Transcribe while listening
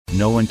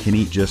no one can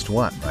eat just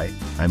one, right?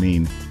 I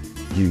mean,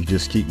 you're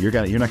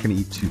not going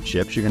to eat 2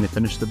 chips. You're going to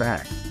finish the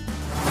bag.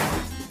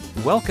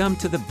 Welcome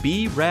to the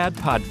Be Rad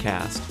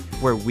podcast,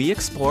 where we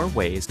explore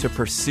ways to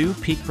pursue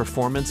peak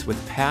performance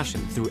with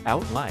passion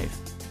throughout life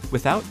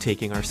without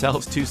taking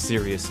ourselves too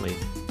seriously.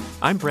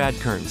 I'm Brad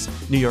Kearns,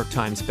 New York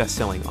Times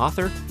bestselling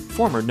author,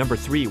 former number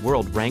 3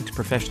 world-ranked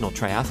professional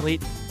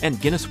triathlete, and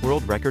Guinness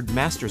World Record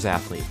Masters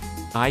athlete.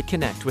 I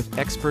connect with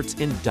experts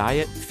in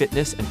diet,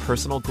 fitness, and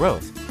personal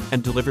growth,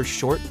 and deliver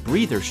short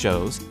breather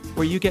shows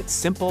where you get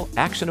simple,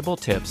 actionable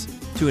tips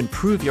to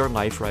improve your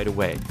life right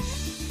away.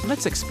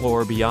 Let's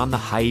explore beyond the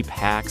hype,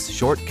 hacks,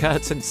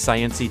 shortcuts, and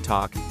sciencey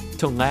talk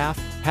to laugh,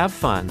 have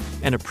fun,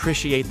 and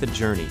appreciate the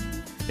journey.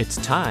 It's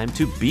time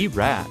to be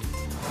rad.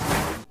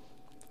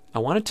 I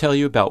want to tell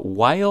you about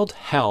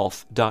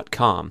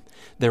wildhealth.com.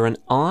 They're an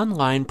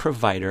online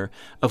provider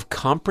of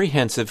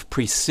comprehensive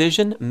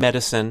precision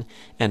medicine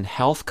and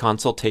health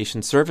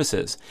consultation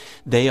services.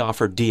 They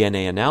offer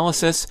DNA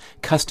analysis,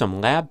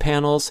 custom lab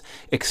panels,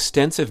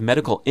 extensive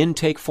medical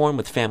intake form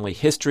with family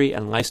history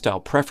and lifestyle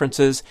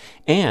preferences,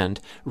 and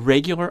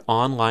regular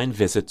online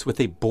visits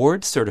with a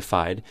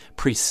board-certified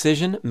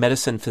precision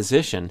medicine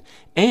physician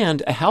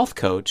and a health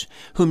coach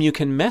whom you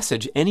can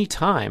message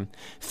anytime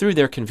through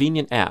their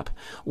convenient app.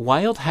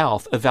 Wild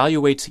Health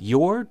evaluates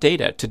your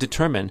data to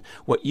determine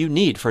what you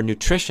need for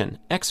nutrition,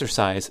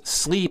 exercise,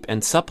 sleep,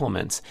 and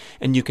supplements,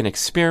 and you can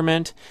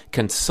experiment,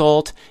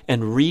 consult,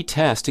 and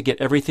retest to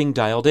get everything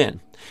dialed in.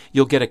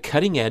 You'll get a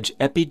cutting-edge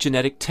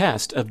epigenetic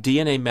test of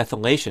DNA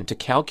methylation to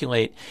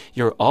calculate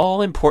your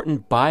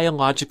all-important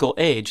biological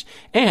age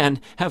and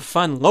have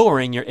fun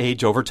lowering your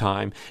age over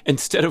time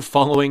instead of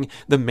following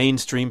the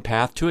mainstream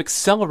path to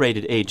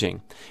accelerated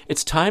aging.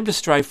 It's time to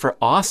strive for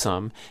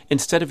awesome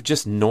instead of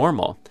just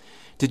normal.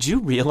 Did you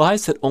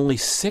realize that only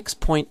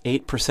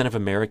 6.8% of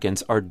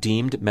Americans are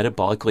deemed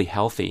metabolically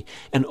healthy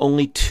and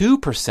only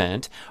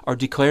 2% are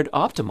declared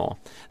optimal?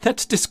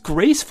 That's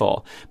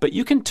disgraceful, but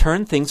you can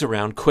turn things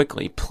around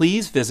quickly.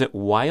 Please visit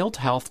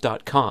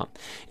wildhealth.com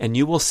and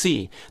you will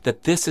see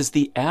that this is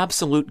the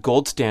absolute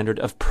gold standard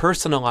of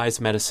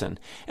personalized medicine,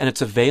 and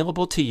it's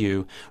available to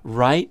you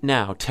right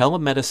now.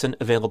 Telemedicine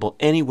available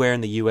anywhere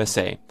in the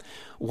USA.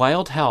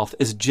 Wild Health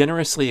is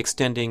generously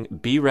extending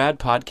B-Rad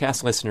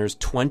podcast listeners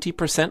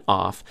 20%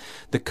 off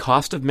the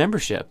cost of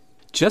membership.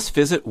 Just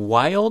visit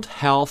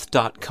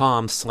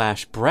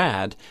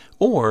wildhealth.com/Brad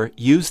or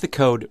use the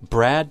code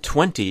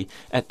BRAD20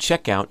 at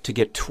checkout to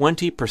get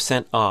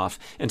 20% off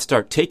and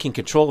start taking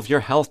control of your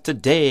health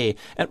today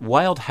at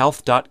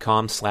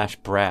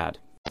wildhealth.com/Brad.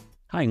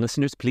 Hi,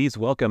 listeners. Please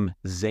welcome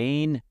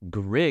Zane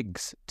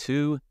Griggs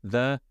to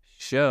the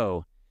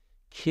show.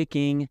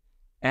 Kicking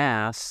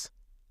ass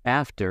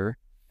after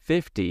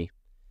 50.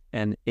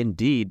 And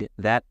indeed,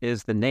 that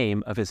is the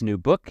name of his new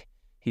book.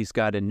 He's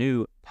got a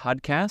new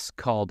podcast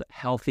called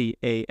Healthy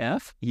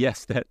AF.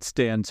 Yes, that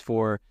stands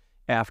for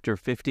After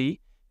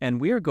 50.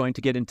 And we are going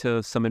to get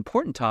into some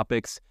important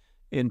topics,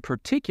 in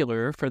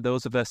particular for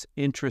those of us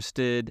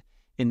interested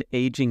in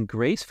aging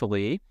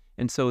gracefully.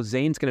 And so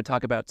Zane's going to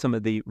talk about some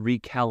of the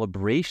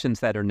recalibrations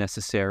that are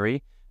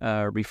necessary,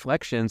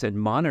 reflections and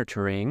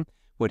monitoring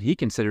what he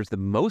considers the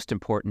most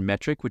important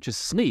metric, which is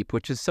sleep,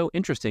 which is so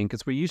interesting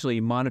because we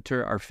usually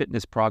monitor our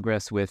fitness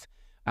progress with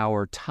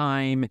our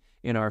time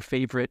in our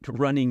favorite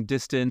running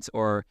distance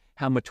or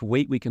how much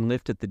weight we can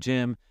lift at the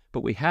gym.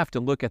 But we have to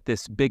look at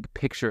this big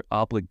picture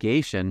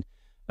obligation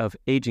of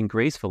aging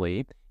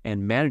gracefully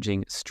and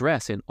managing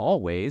stress in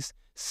all ways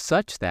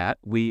such that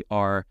we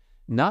are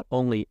not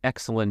only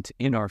excellent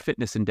in our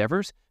fitness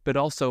endeavors, but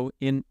also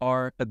in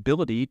our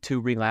ability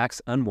to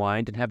relax,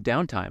 unwind, and have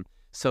downtime.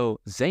 So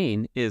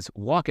Zane is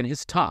walking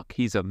his talk.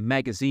 He's a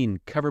magazine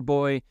cover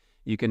boy.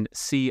 You can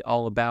see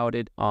all about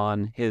it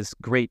on his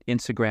great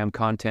Instagram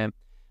content.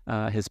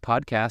 His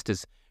podcast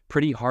is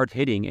pretty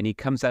hard-hitting, and he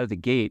comes out of the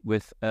gate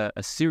with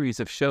a series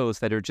of shows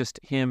that are just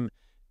him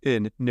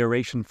in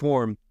narration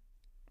form,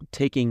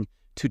 taking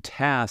to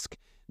task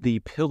the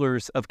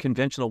pillars of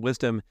conventional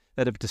wisdom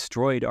that have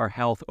destroyed our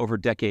health over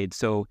decades.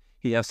 So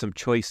he has some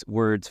choice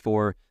words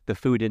for the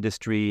food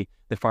industry,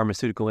 the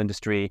pharmaceutical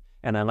industry,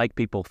 and I like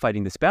people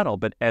fighting this battle.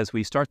 But as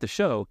we start the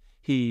show,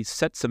 he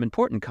sets some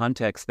important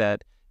context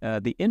that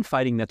the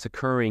infighting that's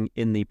occurring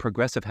in the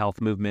progressive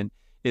health movement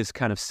is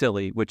kind of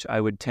silly, which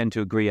I would tend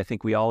to agree. I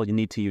think we all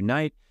need to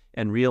unite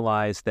and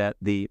realize that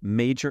the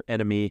major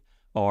enemy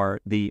are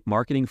the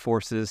marketing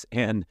forces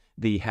and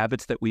the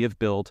habits that we have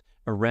built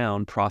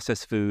around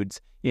processed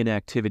foods,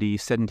 inactivity,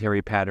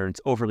 sedentary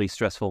patterns, overly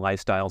stressful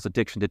lifestyles,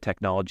 addiction to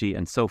technology,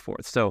 and so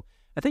forth. So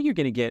I think you're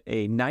going to get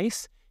a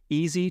nice,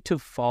 easy to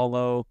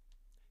follow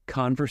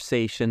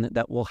conversation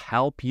that will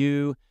help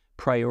you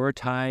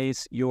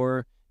prioritize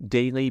your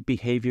daily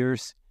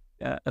behaviors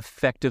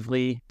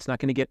effectively. It's not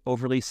going to get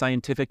overly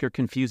scientific or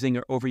confusing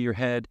or over your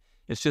head.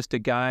 It's just a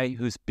guy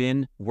who's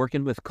been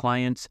working with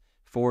clients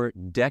for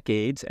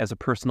decades as a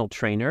personal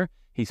trainer.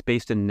 He's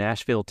based in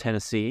Nashville,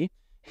 Tennessee.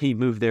 He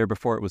moved there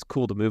before it was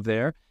cool to move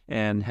there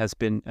and has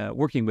been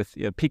working with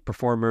peak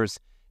performers,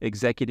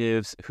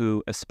 executives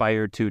who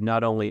aspire to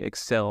not only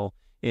excel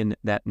in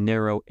that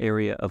narrow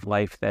area of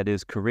life that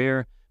is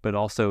career, but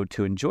also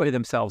to enjoy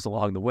themselves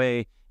along the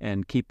way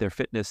and keep their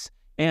fitness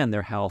and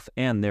their health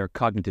and their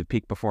cognitive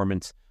peak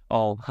performance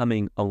all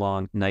humming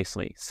along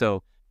nicely.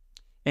 So,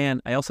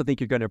 and I also think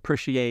you're going to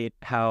appreciate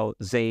how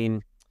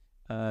Zane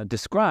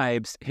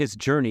describes his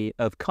journey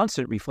of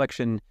constant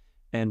reflection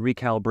and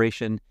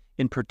recalibration.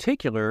 In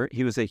particular,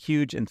 he was a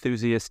huge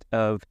enthusiast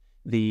of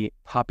the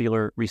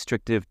popular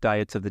restrictive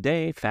diets of the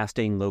day,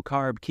 fasting, low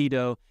carb,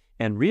 keto,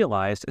 and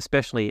realized,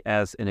 especially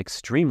as an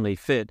extremely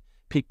fit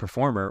peak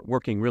performer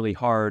working really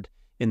hard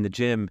in the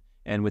gym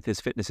and with his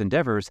fitness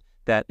endeavors,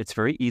 that it's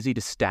very easy to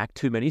stack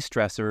too many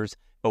stressors,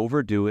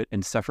 overdo it,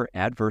 and suffer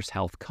adverse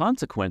health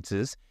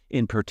consequences,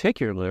 in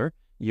particular,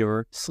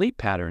 your sleep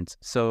patterns.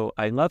 So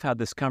I love how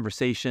this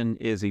conversation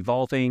is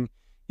evolving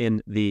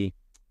in the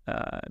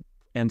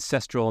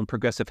ancestral and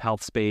progressive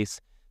health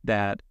space,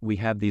 that we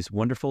have these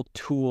wonderful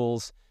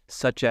tools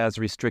such as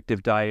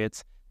restrictive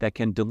diets that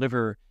can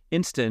deliver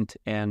instant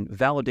and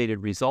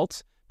validated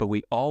results, but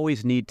we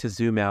always need to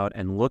zoom out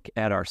and look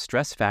at our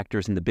stress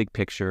factors in the big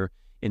picture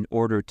in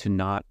order to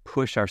not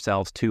push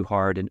ourselves too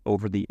hard and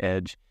over the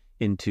edge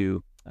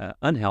into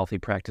unhealthy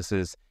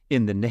practices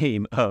in the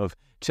name of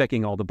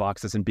checking all the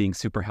boxes and being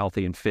super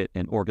healthy and fit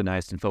and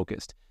organized and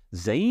focused.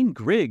 Zane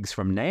Griggs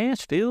from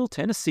Nashville,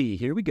 Tennessee.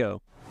 Here we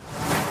go.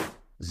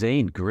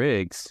 Zane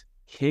Griggs,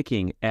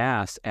 kicking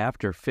ass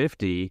after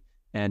 50.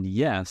 And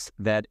yes,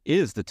 that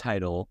is the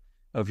title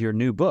of your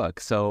new book.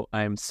 So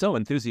I'm so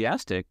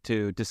enthusiastic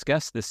to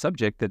discuss this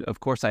subject that, of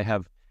course, I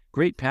have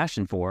great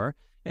passion for.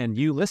 And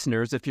you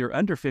listeners, if you're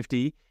under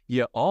 50,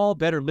 you all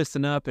better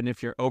listen up. And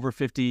if you're over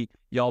 50,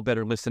 y'all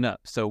better listen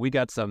up. So we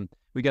got some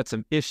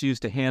issues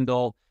to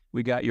handle.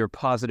 We got your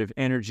positive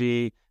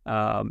energy,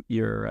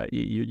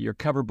 your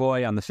cover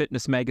boy on the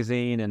fitness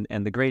magazine,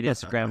 and the great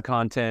Instagram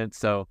content.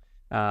 So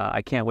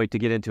I can't wait to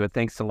get into it.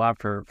 Thanks a lot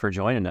for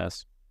joining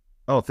us.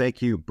 Oh,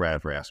 thank you,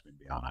 Brad, for asking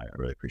me on. I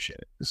really appreciate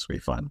it. This will be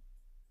fun.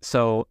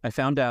 So I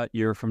found out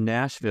you're from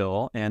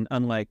Nashville, and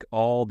unlike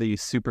all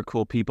these super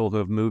cool people who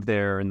have moved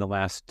there in the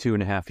last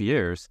 2.5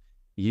 years,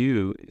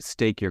 you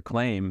stake your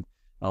claim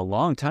a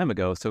long time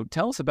ago. So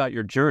tell us about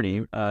your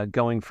journey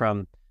going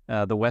from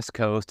the West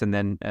Coast and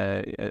then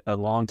a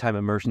long time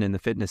immersion in the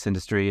fitness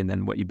industry, and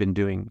then what you've been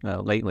doing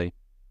lately.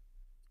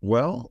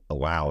 Well,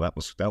 wow,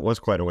 that was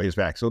quite a ways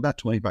back. So about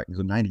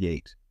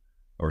 98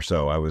 or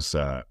so, I was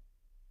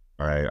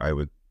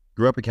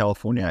grew up in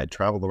California. I had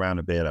traveled around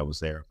a bit. I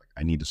was there.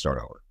 I need to start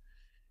over,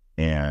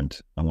 and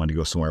I wanted to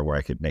go somewhere where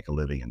I could make a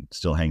living and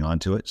still hang on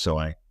to it. So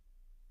I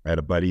had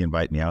a buddy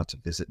invite me out to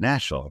visit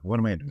Nashville. What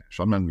am I doing?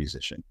 Nashville? I'm not a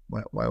musician.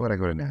 Why would I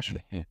go to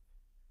Nashville?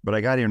 But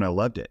I got here and I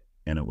loved it,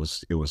 and it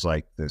was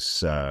like this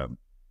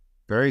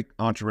very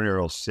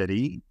entrepreneurial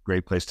city,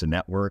 great place to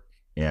network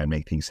and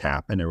make things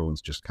happen.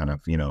 Everyone's just kind of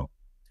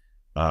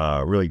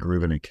really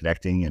grooving and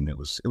connecting, and it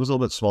was a little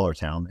bit smaller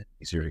town,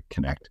 easier to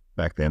connect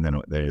back then than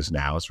it is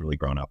now. It's really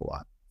grown up a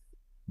lot.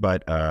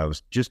 But I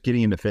was just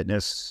getting into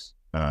fitness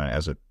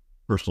as a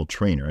personal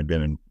trainer. I'd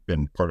been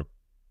important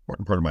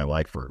part of my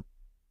life for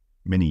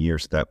many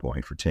years at that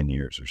point, for 10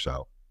 years or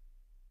so.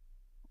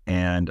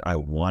 And I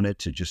wanted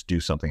to just do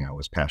something I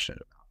was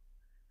passionate about.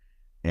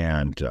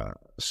 And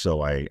so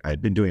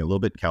I'd been doing a little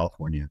bit in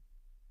California,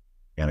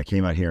 and I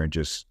came out here and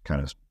just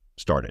kind of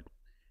started.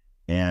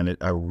 And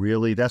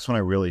that's when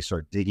I really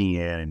started digging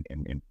in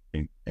and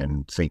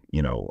think,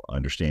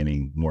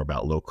 understanding more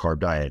about low carb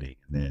dieting.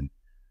 And then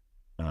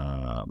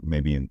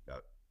maybe in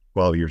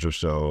 12 years or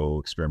so,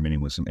 experimenting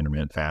with some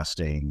intermittent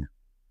fasting,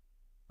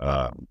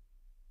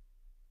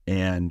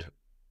 and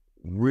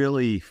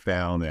really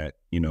found that,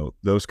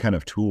 those kind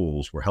of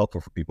tools were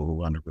helpful for people who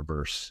want to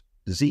reverse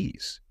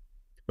disease,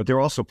 but they're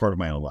also part of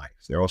my own life.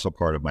 They're also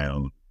part of my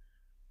own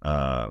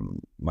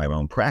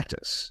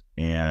practice.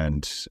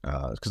 And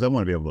because I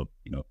want to be able to,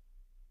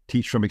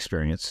 teach from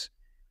experience,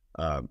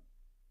 and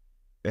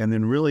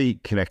then really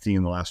connecting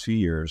in the last few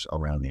years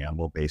around the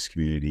animal-based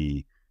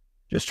community,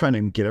 just trying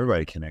to get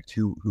everybody to connect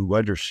who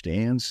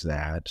understands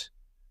that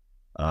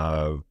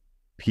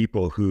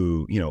people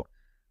who,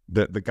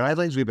 the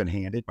guidelines we've been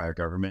handed by our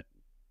government,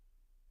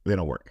 they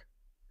don't work.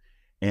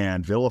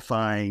 And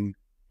vilifying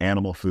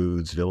animal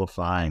foods,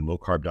 vilifying low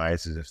carb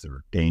diets as if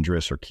they're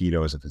dangerous, or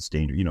keto as if it's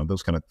dangerous,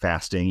 those kind of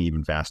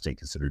even fasting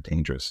considered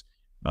dangerous.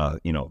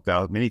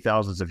 Many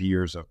thousands of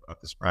years of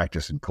this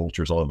practice in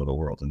cultures all over the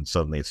world, and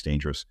suddenly it's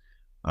dangerous.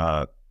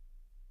 There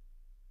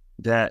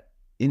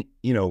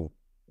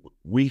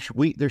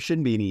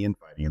shouldn't be any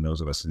infighting in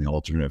those of us in the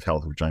alternative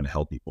health who are trying to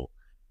help people.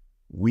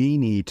 We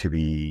need to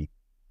be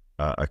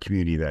a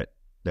community that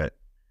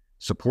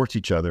supports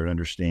each other and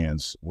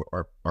understands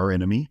our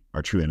enemy,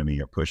 our true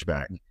enemy, our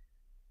pushback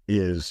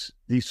is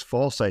these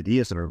false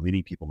ideas that are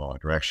leading people in the wrong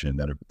direction,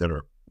 that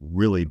are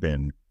really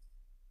been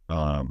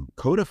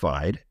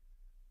codified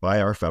by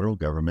our federal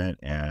government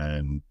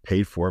and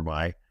paid for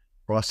by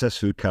processed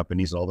food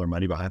companies, all their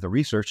money behind the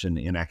research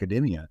in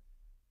academia.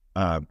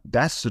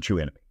 That's the true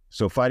enemy.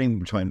 So fighting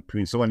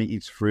between someone who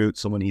eats fruit,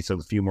 someone who eats a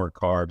few more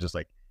carbs is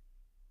like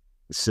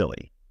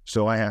silly.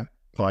 So I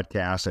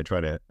podcasts. I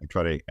try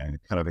to kind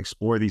of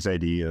explore these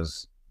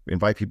ideas,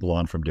 invite people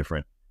on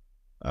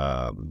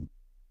um,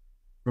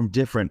 from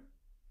different,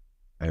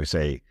 I would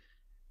say,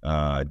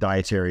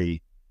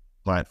 dietary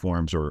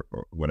platforms or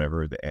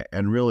whatever,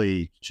 and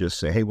really just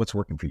say, hey, what's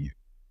working for you,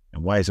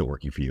 and why is it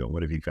working for you, and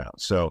what have you found?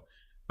 So,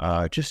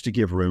 just to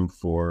give room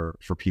for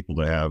people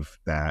to have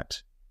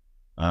that,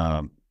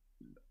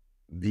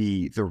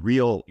 the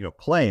real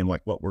play and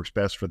like what works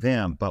best for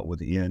them, but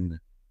within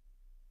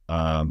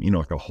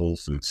like a whole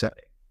food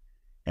setting.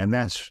 And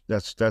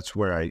that's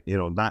where I,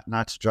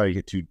 not to try to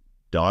get too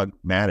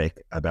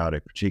dogmatic about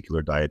a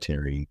particular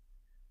dietary,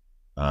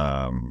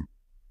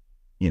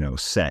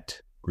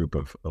 set group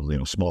of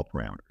small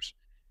parameters.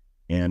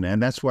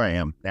 And that's where I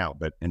am now,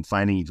 and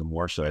finding even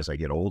more so as I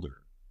get older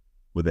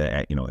with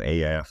the,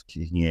 AF,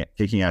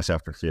 kicking ass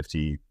after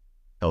 50,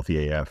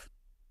 healthy AF,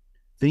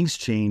 things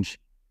change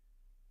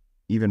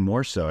even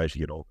more so as you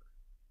get older,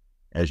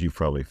 as you've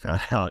probably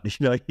found out.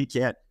 You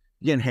can't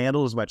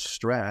handle as much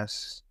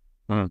stress,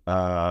 certain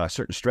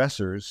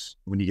stressors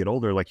when you get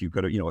older. Like you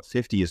go to, at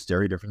 50 is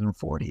very different than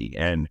 40.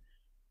 And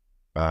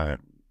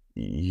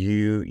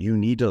you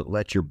need to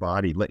let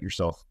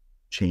yourself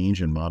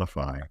change and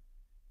modify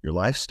your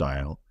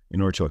lifestyle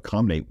in order to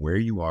accommodate where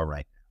you are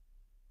right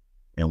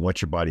now and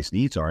what your body's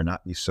needs are, and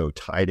not be so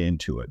tied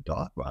into a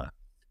dogma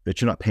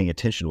that you're not paying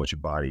attention to what your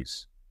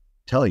body's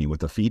telling you, what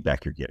the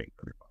feedback you're getting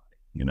from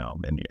your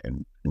body,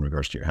 and in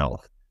regards to your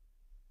health.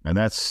 And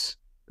that's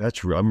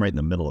real. I'm right in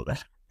the middle of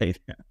that right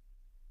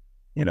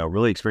now.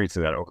 Really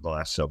experiencing that over the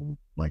last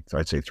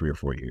I'd say 3 or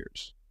 4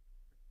 years.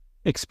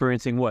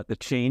 Experiencing what? The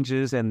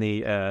changes and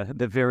the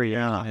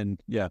variation.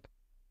 Yeah.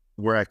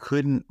 Where I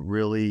couldn't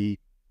really,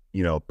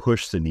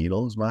 push the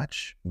needle as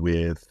much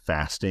with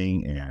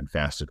fasting and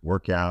fasted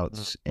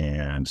workouts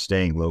and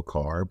staying low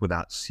carb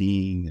without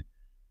seeing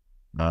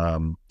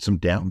some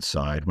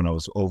downside when I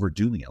was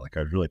overdoing it. Like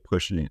I was really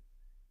pushing it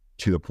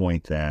to the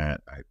point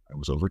that I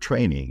was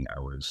overtraining.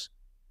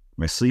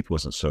 My sleep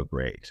wasn't so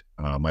great.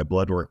 My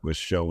blood work was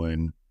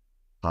showing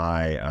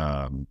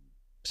high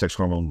sex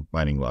hormone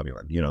binding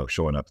globulin,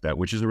 showing up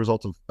which is a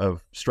result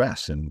of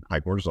stress and high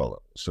cortisol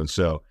levels. And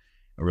so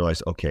I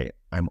realized, okay,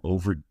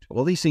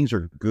 all these things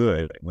are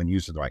good when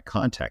used in the right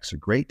context. They're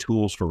great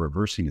tools for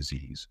reversing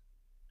disease.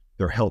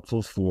 They're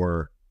helpful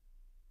for,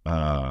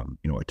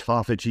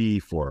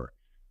 autophagy, for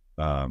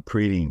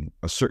creating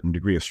a certain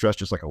degree of stress,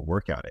 just like a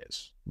workout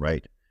is,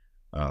 right?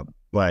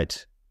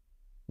 But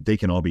they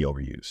can all be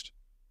overused.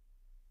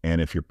 And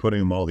if you're putting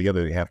them all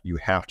together, you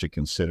have to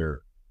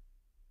consider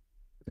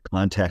the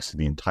context of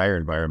the entire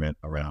environment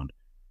around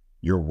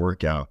your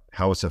workout,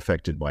 how it's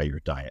affected by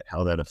your diet,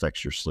 how that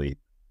affects your sleep,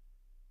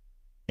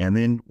 and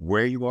then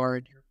where you are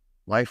in your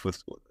life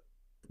with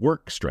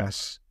work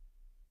stress,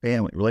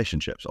 family,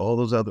 relationships, all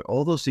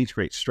those things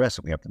create stress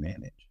that we have to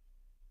manage.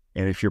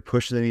 And if you're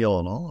pushing the needle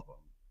on all of them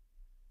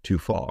too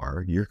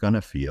far, you're going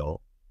to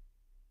feel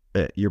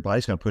that your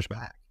body's going to push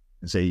back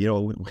and say,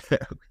 we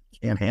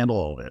can't handle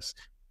all this.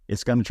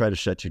 It's going to try to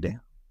shut you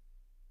down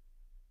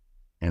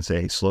and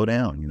say, hey, slow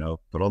down,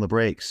 put on the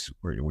brakes.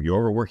 You're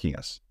overworking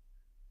us.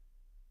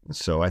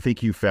 So I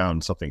think you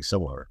found something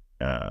similar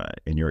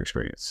in your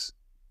experience.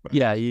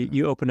 Yeah,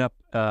 you open up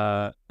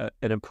an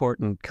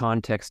important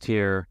context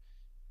here,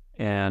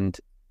 and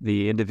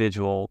the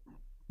individual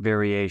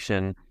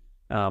variation.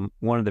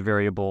 One of the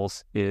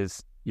variables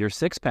is your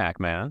six-pack,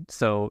 man.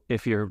 So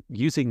if you're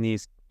using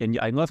these, and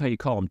I love how you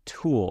call them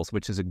tools,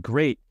 which is a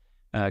great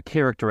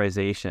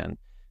characterization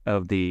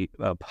of the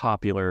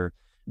popular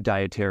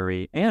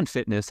dietary and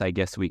fitness. I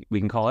guess we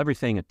can call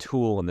everything a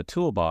tool in the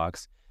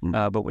toolbox.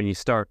 But when you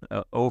start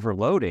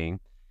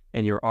overloading,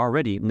 and you're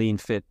already lean,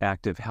 fit,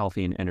 active,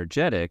 healthy, and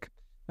energetic,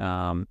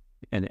 and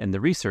the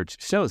research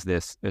shows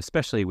this,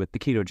 especially with the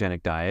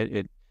ketogenic diet,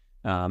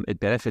 it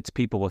benefits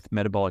people with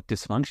metabolic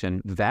dysfunction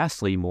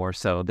vastly more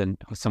so than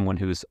someone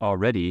who's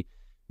already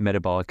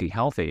metabolically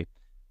healthy.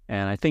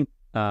 And I think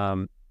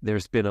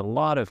there's been a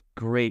lot of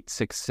great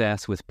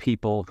success with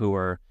people who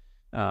are,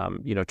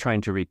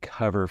 trying to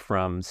recover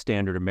from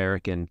standard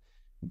American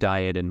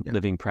diet and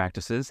living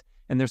practices.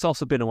 And there's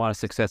also been a lot of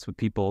success with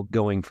people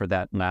going for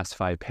that last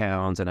 5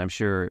 pounds. And I'm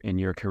sure in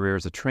your career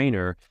as a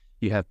trainer,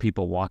 you have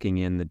people walking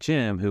in the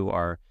gym who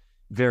are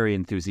very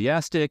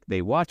enthusiastic.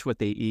 They watch what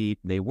they eat,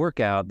 they work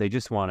out, they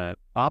just want to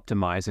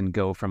optimize and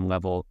go from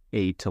level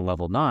 8 to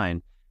level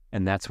 9.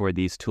 And that's where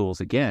these tools,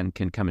 again,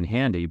 can come in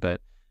handy.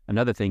 But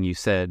another thing you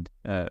said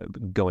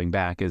going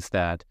back is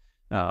that,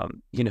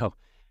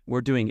 we're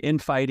doing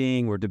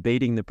infighting, we're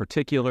debating the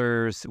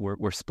particulars,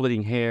 we're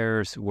splitting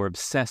hairs, we're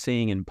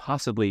obsessing and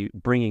possibly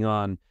bringing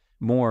on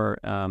more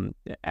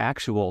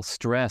actual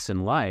stress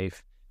in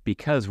life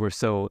because we're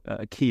so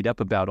keyed up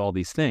about all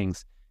these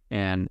things.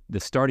 And the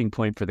starting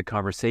point for the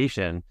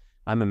conversation,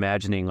 I'm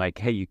imagining like,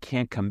 hey, you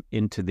can't come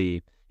into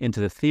the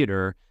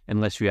theater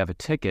unless you have a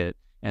ticket,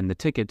 and the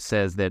ticket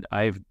says that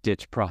I've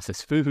ditched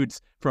processed foods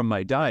from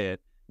my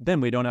diet. Then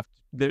we don't have,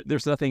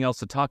 there's nothing else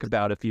to talk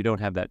about if you don't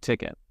have that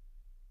ticket.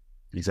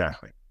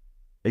 Exactly.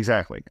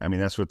 I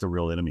mean, that's what the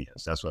real enemy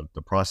is. That's what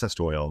the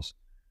processed oils,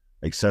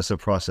 excessive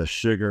processed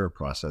sugar,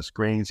 processed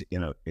grains,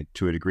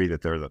 to a degree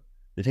that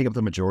they take up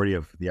the majority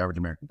of the average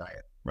American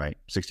diet, right?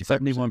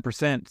 65%.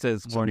 71%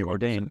 says Lauren 71%.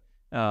 Bourdain.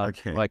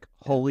 Okay. Like,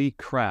 holy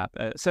crap.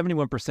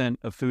 71%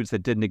 of foods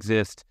that didn't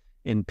exist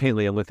in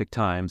Paleolithic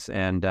times.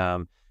 And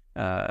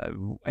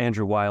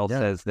Andrew Weil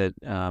says that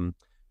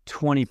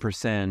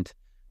 20%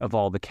 of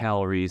all the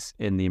calories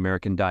in the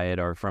American diet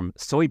are from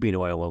soybean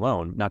oil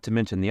alone, not to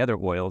mention the other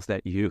oils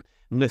that you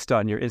list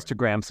on your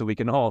Instagram so we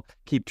can all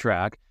keep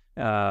track.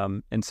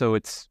 And so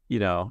it's,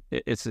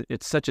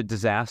 it's such a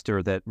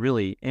disaster that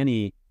really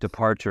any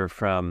departure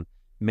from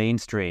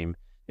mainstream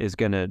is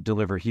going to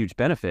deliver huge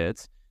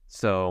benefits.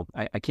 So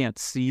I can't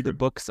see the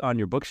books on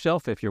your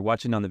bookshelf if you're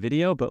watching on the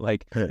video, but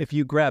like if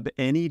you grab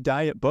any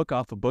diet book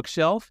off a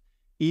bookshelf,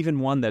 even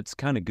one that's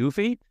kind of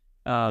goofy,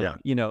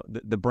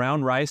 the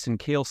brown rice and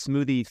kale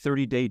smoothie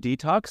 30-day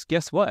detox,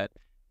 guess what?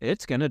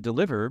 It's going to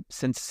deliver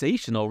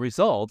sensational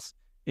results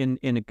in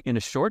a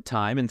short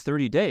time, in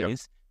 30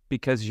 days,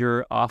 because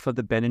you're off of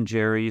the Ben and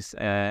Jerry's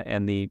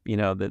and the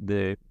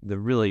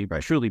really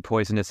truly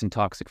poisonous and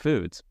toxic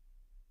foods.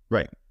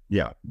 Right.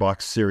 Yeah.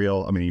 Boxed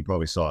cereal. I mean, you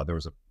probably saw there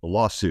was a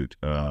lawsuit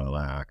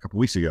a couple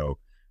weeks ago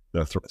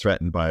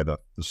threatened by the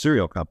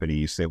cereal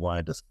companies.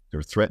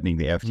 They're threatening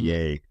the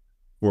FDA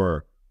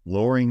for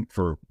going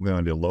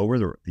to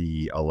lower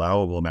the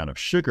allowable amount of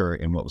sugar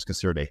in what was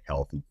considered a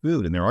healthy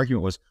food. And their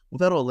argument was, well,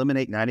 that'll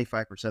eliminate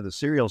 95% of the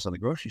cereals in the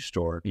grocery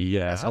store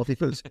as healthy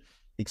foods.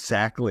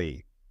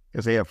 Exactly.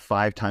 Because they have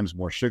 5 times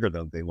more sugar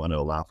than they want to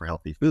allow for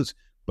healthy foods.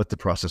 But the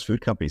processed food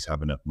companies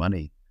have enough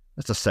money.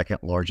 That's the second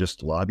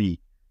largest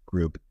lobby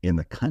group in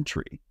the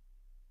country,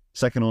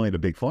 second only to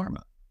Big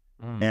Pharma.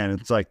 And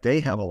it's like they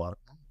have a lot of,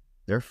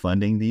 they're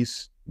funding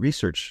these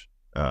research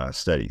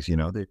studies.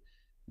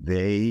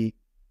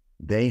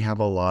 They have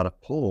a lot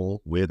of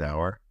pull with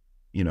our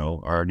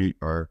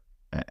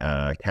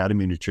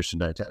Academy of Nutrition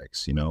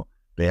Dietetics.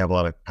 They have a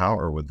lot of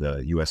power with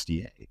the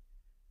USDA.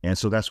 And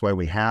so that's why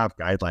we have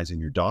guidelines, and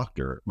your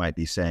doctor might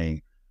be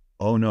saying,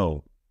 oh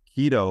no,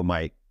 keto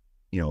might,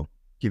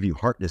 give you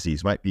heart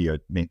disease, might be a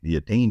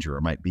danger,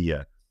 or might be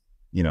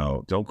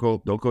don't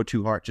go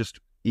too hard, just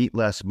eat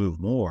less, move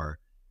more,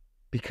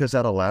 because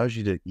that allows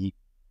you to eat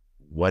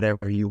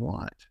whatever you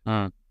want,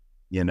 and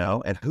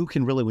who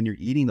can really, when you're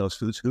eating those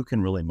foods, who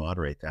can really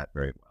moderate that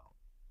very well?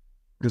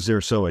 Because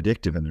they're so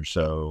addictive, and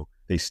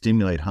they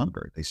stimulate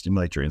hunger. They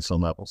stimulate your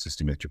insulin levels. They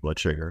stimulate your blood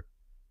sugar.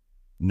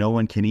 No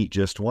one can eat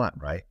just one,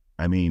 right?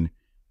 I mean,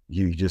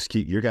 you're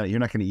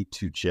not going to eat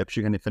 2 chips.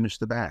 You're going to finish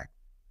the bag.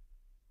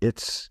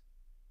 It's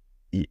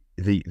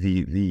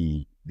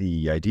the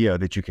idea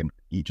that you can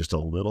eat just a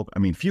little. I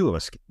mean, few of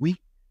us, we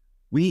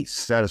eat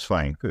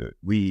satisfying food.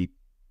 We eat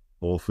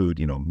whole food,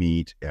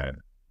 meat and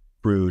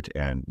fruit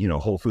and,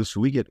 whole foods. So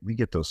we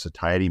get those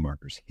satiety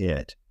markers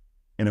hit.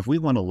 And if we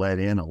want to let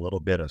in a little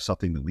bit of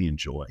something that we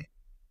enjoy,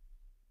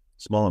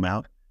 small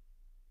amount,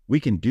 we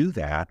can do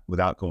that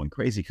without going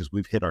crazy because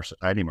we've hit our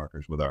satiety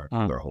markers with our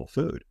whole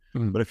food.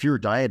 But if your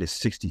diet is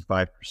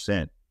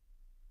 65%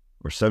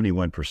 or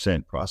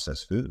 71%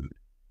 processed food,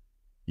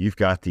 you've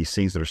got these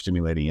things that are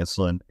stimulating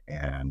insulin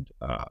and,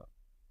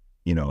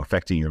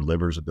 affecting your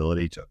liver's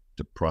ability to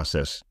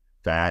process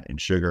fat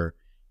and sugar.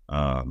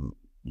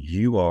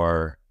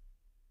 You're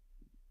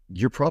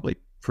probably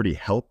pretty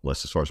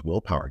helpless as far as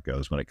willpower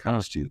goes when it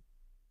comes to,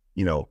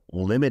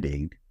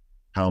 limiting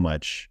how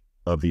much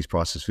of these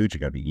processed foods you're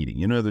going to be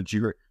eating.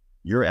 That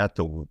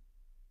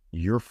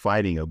you're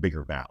fighting a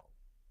bigger battle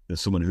than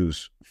someone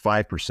who's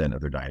 5%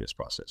 of their diet is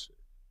processed food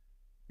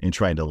and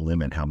trying to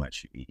limit how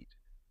much you eat.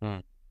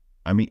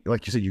 I mean,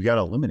 like you said, you got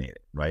to eliminate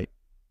it, right?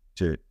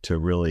 To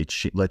really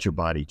let your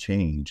body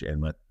change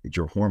and let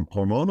your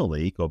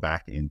hormonally go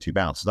back into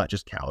balance. It's not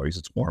just calories,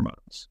 it's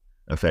hormones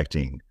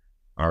affecting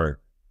our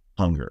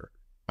hunger,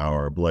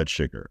 our blood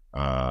sugar,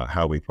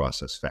 how we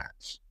process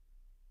fats,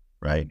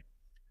 right?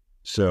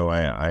 So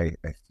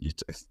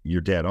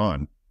you're dead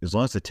on. As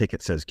long as the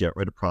ticket says get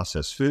rid of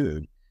processed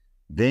food,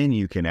 then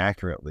you can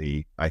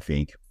accurately, I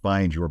think,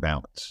 find your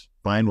balance,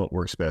 find what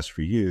works best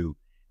for you.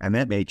 And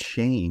that may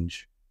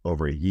change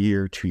over a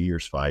year, 2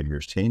 years, 5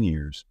 years, 10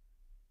 years,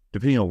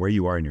 depending on where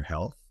you are in your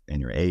health and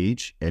your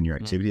age and your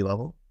activity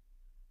level,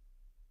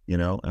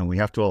 and we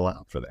have to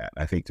allow for that.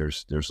 I think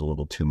there's a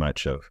little too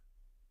much of,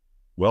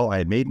 well, I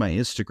had made my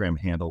Instagram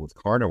handle with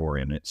carnivore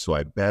in it, so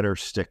I better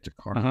stick to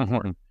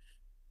carnivore.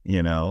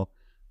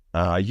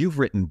 You've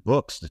written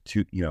books,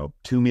 2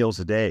 meals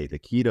a day, the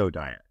keto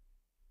diet.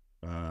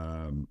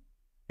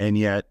 And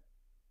yet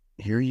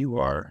here you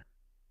are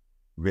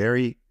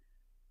very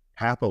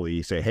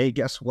happily say, hey,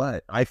 guess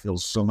what? I feel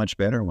so much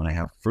better when I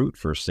have fruit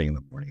first thing in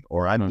the morning,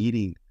 or I'm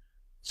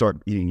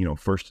start eating,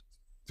 first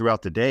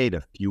throughout the day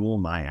to fuel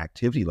my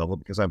activity level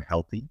because I'm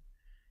healthy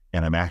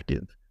and I'm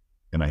active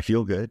and I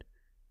feel good.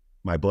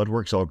 My blood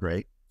work's all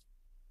great.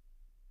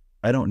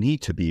 I don't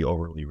need to be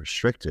overly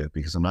restrictive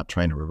because I'm not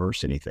trying to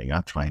reverse anything.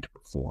 I'm trying to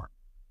perform.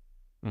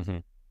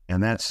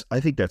 And I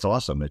think that's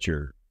awesome that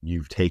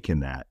you've taken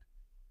that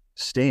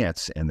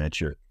stance and that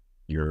you're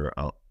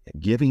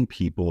giving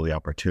people the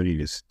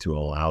opportunity to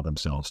allow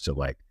themselves to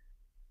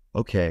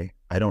okay,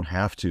 I don't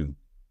have to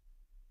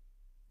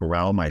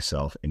corral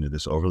myself into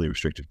this overly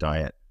restrictive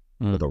diet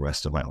for the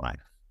rest of my life.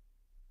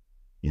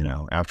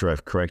 After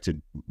I've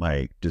corrected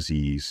my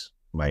disease,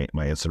 my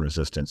insulin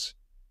resistance,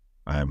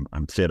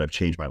 I'm fit. I've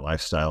changed my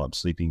lifestyle. I'm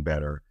sleeping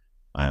better.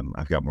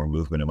 I've got more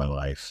movement in my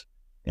life,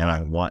 and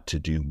I want to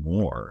do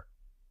more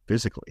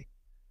physically.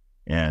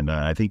 And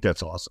I think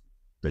that's awesome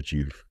that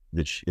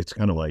it's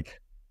kind of like,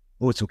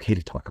 oh, it's okay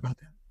to talk about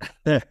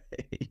that.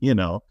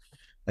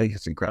 I think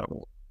it's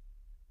incredible.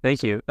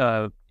 Thank you.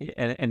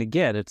 And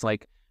again, it's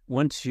like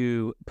once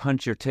you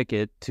punch your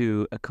ticket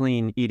to a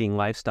clean eating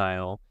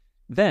lifestyle,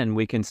 then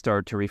we can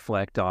start to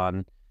reflect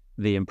on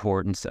the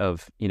importance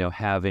of,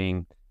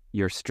 having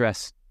your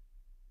stress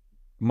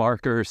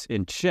markers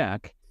in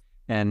check.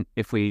 And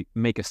if we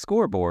make a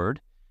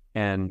scoreboard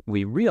and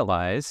we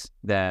realize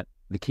that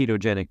the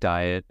ketogenic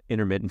diet,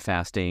 intermittent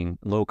fasting,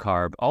 low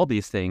carb, all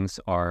these things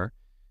are,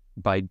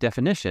 by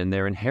definition,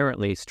 they're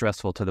inherently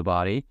stressful to the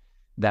body.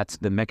 That's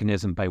the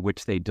mechanism by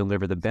which they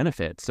deliver the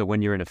benefits. So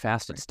when you're in a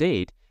fasted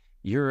state,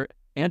 your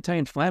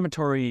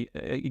anti-inflammatory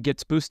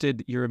gets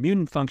boosted, your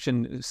immune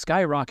function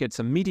skyrockets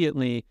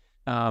immediately.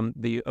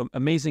 The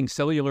amazing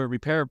cellular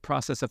repair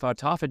process of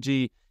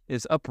autophagy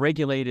is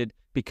upregulated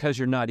because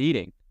you're not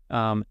eating.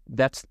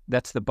 That's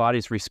the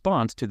body's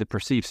response to the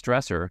perceived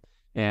stressor.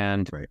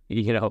 And,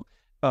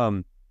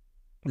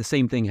 the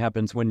same thing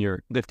happens when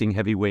you're lifting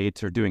heavy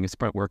weights or doing a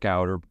sprint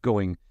workout or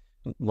going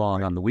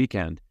long on the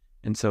weekend.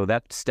 And so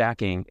that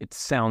stacking, it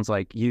sounds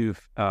like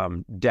you've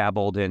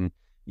dabbled and,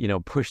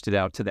 pushed it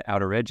out to the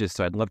outer edges.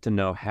 So I'd love to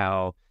know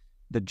how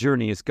the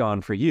journey has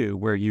gone for you,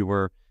 where you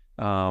were,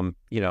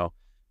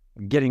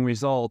 getting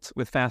results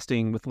with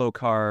fasting, with low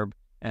carb,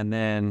 and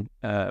then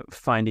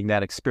finding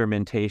that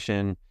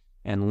experimentation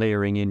and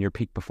layering in your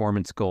peak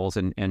performance goals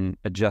and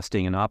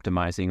adjusting and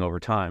optimizing over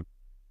time.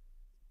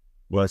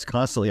 Well, it's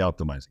constantly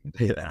optimizing. I'll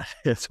tell you that.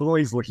 It's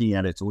always looking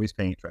at it. It's always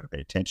trying to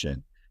pay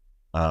attention.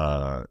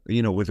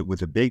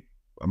 With a big,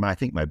 I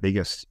think my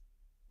biggest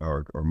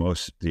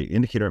the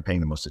indicator I'm paying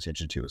the most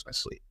attention to is my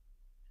sleep.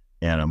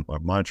 And I'm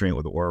monitoring it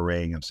with the Oura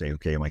ring. I'm saying,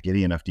 okay, am I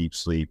getting enough deep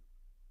sleep?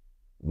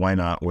 Why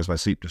not? Was my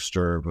sleep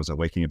disturbed? Was I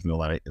waking up in the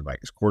night? Like,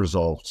 is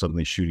cortisol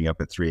suddenly shooting up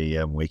at 3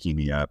 a.m., waking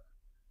me up?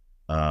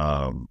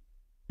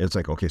 It's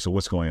like, okay, so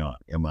what's going on?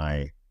 Am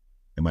I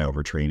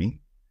overtraining?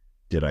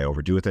 Did I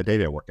overdo it that day?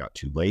 Did I work out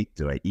too late?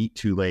 Did I eat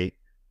too late?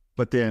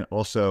 But then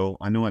also,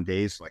 I know on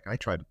days like I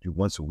try to do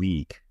once a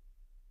week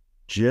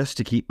just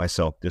to keep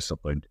myself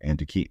disciplined and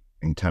to keep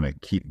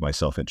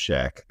myself in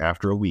check.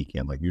 After a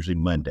weekend, like usually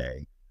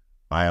Monday,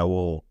 I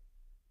will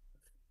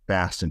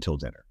fast until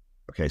dinner.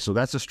 Okay, so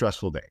that's a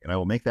stressful day, and I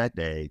will make that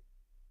day.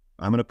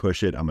 I'm going to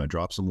push it. I'm going to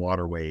drop some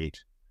water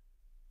weight.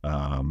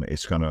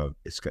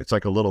 It's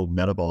like a little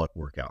metabolic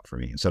workout for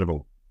me. Instead of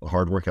a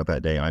hard workout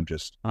that day, I'm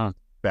just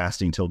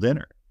fasting till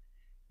dinner,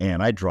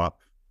 and I drop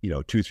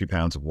 2-3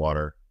 pounds of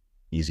water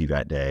easy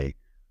that day.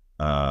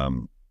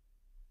 And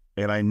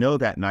I know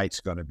that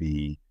night's going to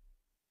be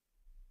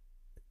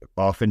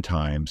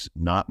oftentimes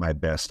not my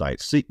best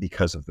night's sleep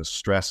because of the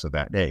stress of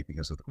that day,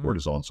 because of the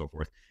cortisol and so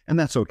forth. And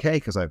that's okay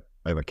because I've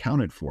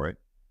accounted for it.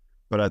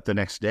 But at the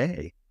next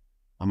day,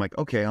 I'm like,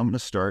 okay, I'm going to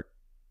start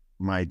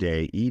my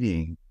day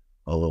eating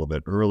a little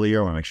bit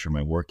earlier. I want to make sure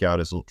my workout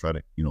is a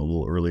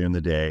little earlier in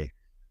the day.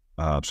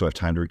 So I have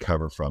time to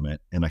recover from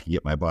it, and I can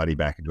get my body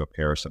back into a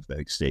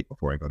parasympathetic state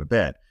before I go to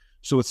bed.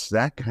 So it's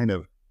that kind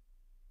of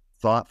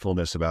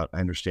thoughtfulness about, I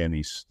understand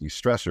these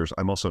stressors.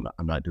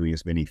 I'm not doing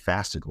as many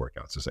fasted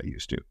workouts as I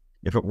used to.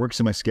 If it works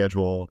in my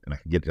schedule and I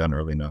can get it done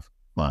early enough,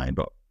 fine.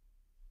 But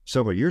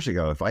several years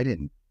ago, if I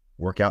didn't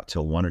work out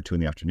till 1 or 2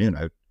 in the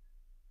afternoon,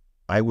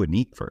 I wouldn't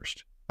eat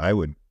first. I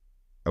would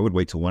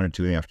wait till 1 or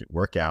 2 in the afternoon,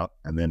 work out,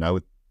 and then I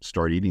would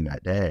start eating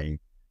that day.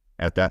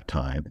 At that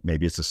time,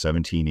 maybe it's a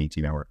 17,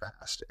 18-hour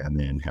fast, and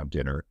then have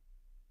dinner.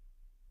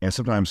 And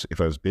sometimes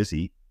if I was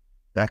busy,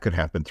 that could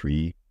happen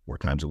 3-4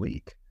 times a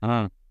week.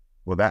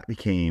 Well, that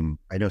became,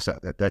 I noticed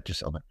that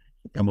just,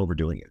 I'm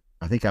overdoing it.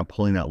 I think I'm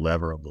pulling that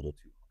lever a little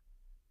too hard.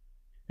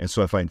 And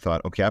so if I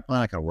thought, okay, I'm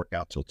not going to work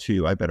out till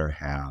 2, I'm going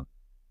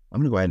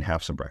to go ahead and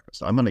have some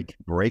breakfast. I'm going to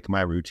break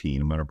my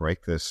routine. I'm going to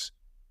break this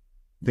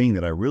thing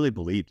that I really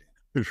believed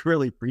in,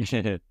 really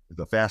appreciated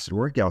the fasted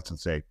workouts, and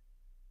say,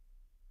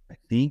 I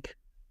think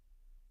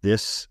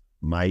this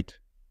might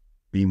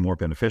be more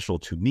beneficial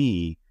to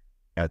me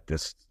at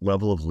this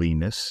level of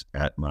leanness,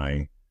 at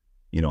my,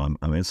 I'm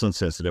insulin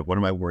sensitive. What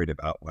am I worried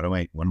about? What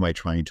am I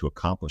trying to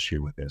accomplish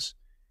here with this?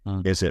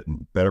 Is it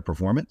better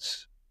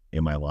performance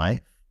in my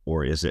life?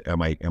 Or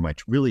am I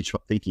really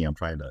thinking I'm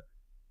trying to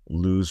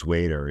lose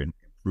weight or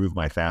improve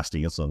my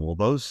fasting insulin?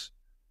 Well,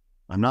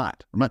 I'm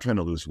not trying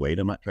to lose weight.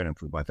 I'm not trying to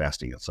improve my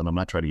fasting insulin. I'm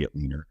not trying to get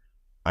leaner.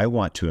 I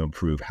want to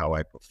improve how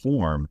I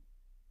perform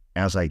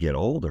as I get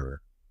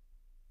older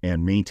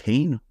and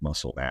maintain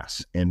muscle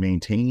mass and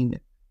maintain,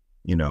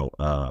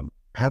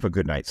 have a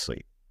good night's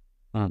sleep,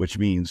 which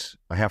means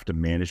I have to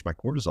manage my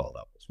cortisol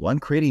levels. Well, I'm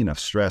creating enough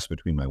stress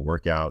between my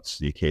workouts,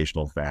 the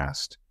occasional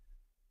fast,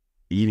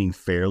 eating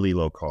fairly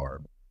low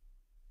carb.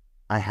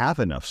 I have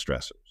enough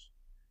stressors.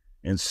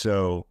 And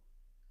so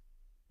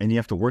and you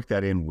have to work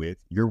that in with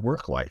your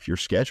work life, your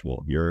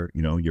schedule, your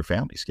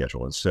family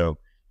schedule. And so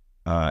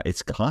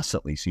it's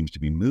constantly seems to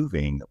be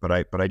moving, but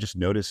I just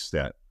noticed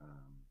that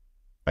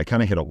I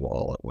kind of hit a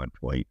wall at one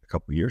point a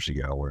couple of years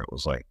ago where it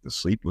was like the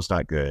sleep was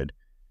not good.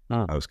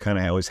 Huh.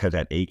 I always had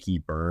that achy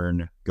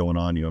burn going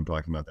on. I'm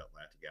talking about that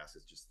lactic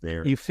acid just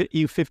there.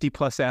 You 50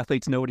 plus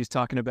athletes know what he's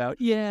talking about.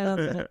 Yeah,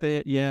 that's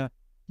it. Yeah.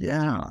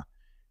 Yeah.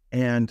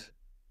 And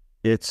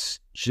it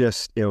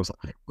was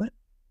like,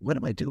 what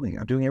am I doing?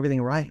 I'm doing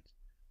everything right.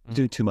 I'm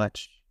doing too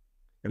much.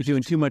 You're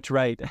doing too much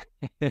right.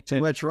 Too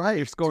much right.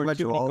 You're scoring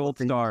too many gold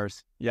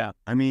stars. Yeah.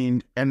 I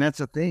mean, and that's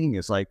the thing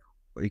is like,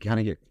 we kind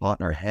of get caught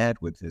in our head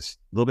with this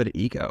little bit of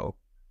ego.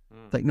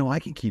 It's like, no, I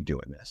can keep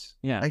doing this.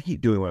 Yeah. I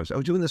keep doing what I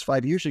was doing this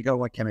 5 years ago.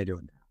 Why can't I do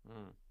it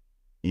now?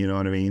 You know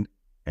what I mean?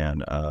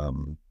 And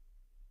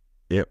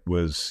it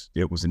was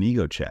an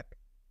ego check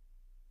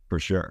for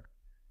sure.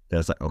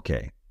 That's like,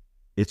 okay,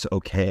 it's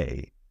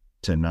okay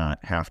to not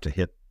have to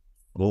hit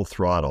full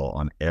throttle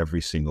on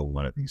every single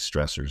one of these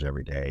stressors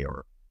every day,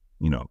 or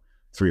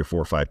 3 or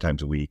 4 or 5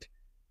 times a week.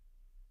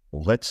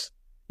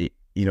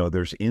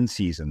 There's in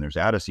season, there's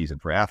out of season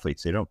for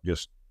athletes. They don't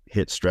just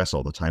hit stress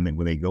all the time. And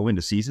when they go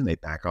into season, they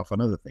back off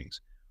on other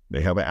things.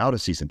 They have an out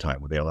of season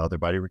time where they allow their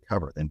body to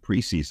recover. Then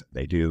preseason,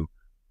 they do,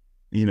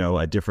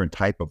 a different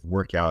type of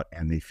workout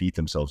and they feed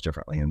themselves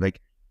differently. And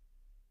like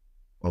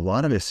a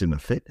lot of us in the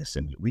fitness,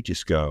 and we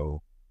just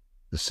go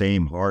the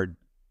same hard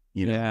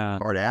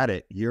hard at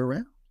it year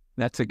round.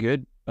 That's a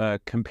good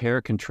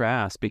compare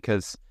contrast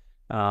because,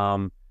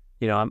 I'm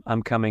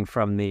coming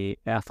from the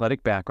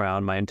athletic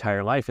background my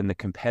entire life in the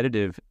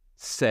competitive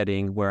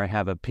setting where I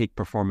have a peak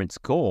performance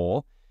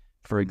goal.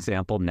 For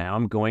example, now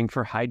I'm going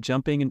for high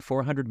jumping and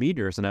 400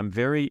 meters, and I'm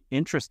very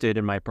interested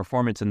in my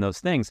performance in those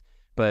things.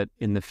 But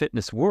in the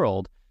fitness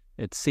world,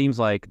 it seems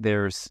like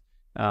there's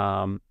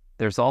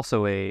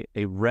also a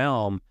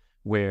realm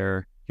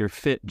where you're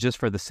fit just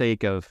for the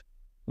sake of,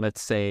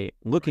 let's say,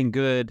 looking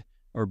good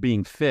or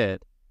being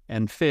fit,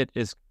 and fit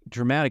is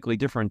dramatically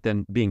different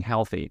than being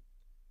healthy.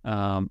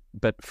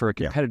 But for a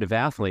competitive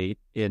athlete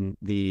in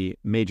the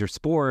major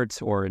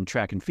sports or in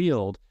track and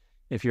field,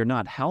 if you're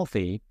not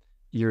healthy,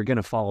 you're going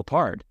to fall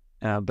apart.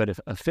 But if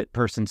a fit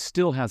person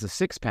still has a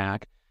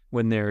six-pack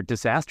when they're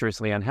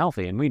disastrously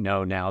unhealthy, and we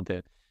know now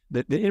that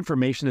the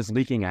information is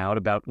leaking out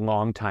about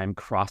longtime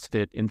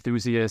CrossFit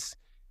enthusiasts,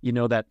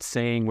 that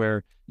saying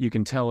where you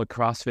can tell a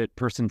CrossFit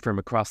person from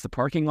across the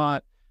parking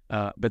lot,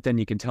 but then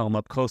you can tell them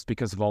up close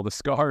because of all the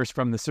scars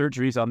from the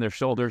surgeries on their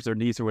shoulders or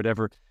knees or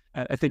whatever.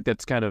 I think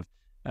that's kind of,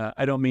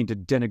 I don't mean to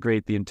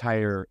denigrate the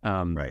entire,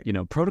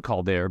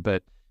 protocol there,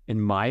 but in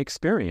my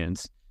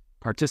experience,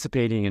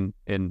 participating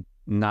in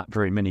not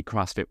very many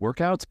CrossFit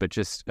workouts, but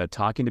just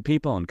talking to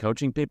people and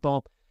coaching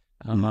people,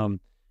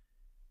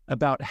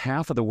 about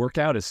half of the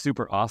workout is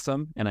super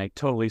awesome. And I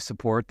totally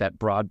support that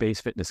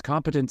broad-based fitness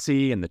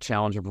competency and the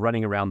challenge of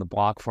running around the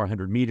block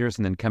 400 meters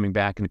and then coming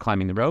back and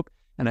climbing the rope.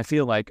 And I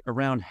feel like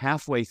around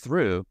halfway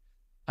through,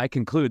 I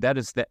conclude that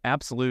is the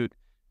absolute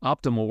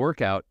optimal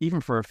workout,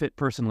 even for a fit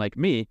person like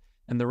me.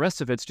 And the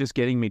rest of it's just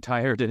getting me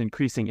tired and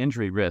increasing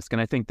injury risk.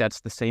 And I think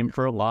that's the same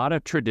for a lot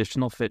of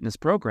traditional fitness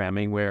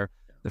programming, where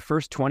the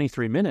first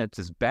 23 minutes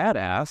is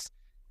badass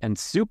and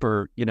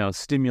super,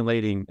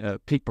 stimulating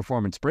peak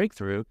performance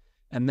breakthrough.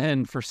 And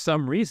then for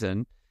some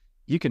reason,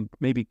 you can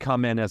maybe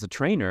come in as a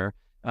trainer.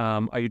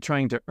 Are you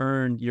trying to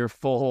earn your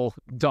full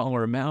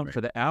dollar amount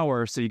for the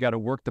hour? So you got to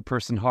work the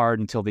person hard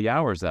until the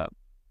hour's up.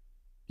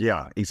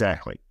 Yeah,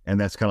 exactly. And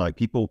that's kind of like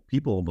people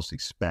almost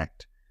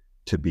expect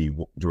to be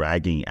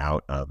dragging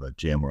out of a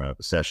gym or out of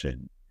a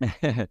session.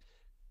 And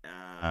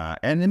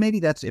then maybe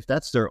if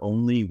that's their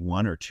only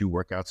 1 or 2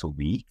 workouts a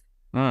week,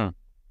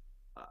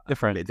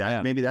 different.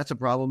 Maybe that's a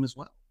problem as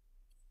well.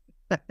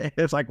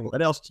 It's like,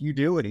 what else do you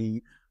do?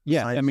 And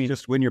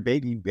just when you're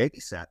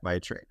babysat by a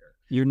trainer,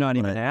 you're not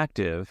even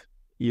active.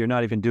 You're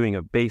not even doing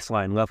a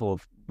baseline level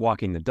of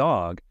walking the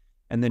dog,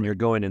 and then you're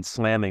going and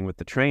slamming with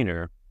the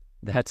trainer.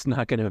 That's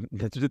not going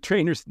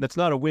to, that's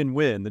not a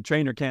win-win. The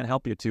trainer can't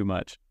help you too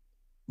much.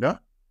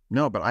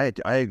 No, but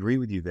I agree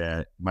with you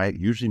that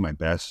usually my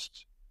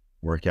best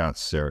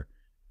workouts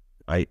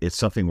it's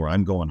something where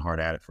I'm going hard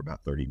at it for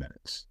about 30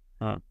 minutes,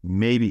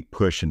 maybe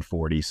pushing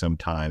 40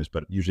 sometimes,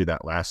 but usually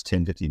that last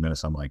 10, 15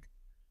 minutes, I'm like,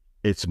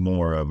 it's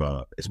more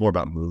about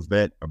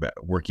movement, about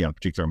working on a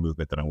particular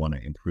movement that I want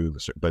to improve,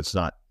 but it's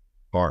not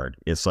hard.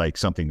 It's like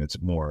something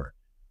that's more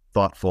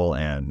thoughtful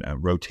and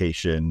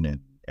rotation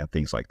and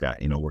things like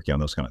that, working on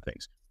those kind of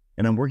things.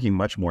 And I'm working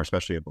much more,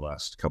 especially over the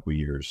last couple of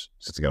years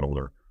since I got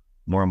older,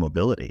 more on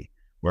mobility,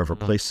 where I've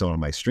replaced some of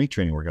my strength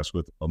training workouts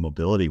with a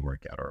mobility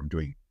workout, or I'm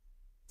doing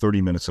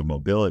 30 minutes of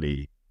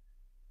mobility,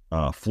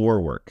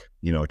 floor work,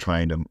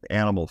 trying to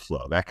animal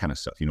flow, that kind of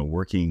stuff,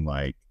 moving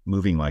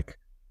like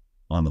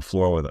on the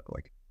floor with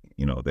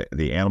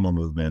the animal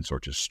movements, or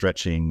just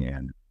stretching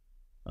and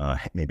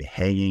maybe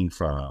hanging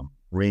from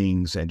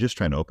rings and just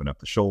trying to open up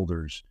the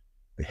shoulders,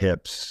 the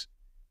hips.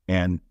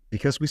 And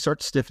because we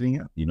start stiffening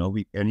up,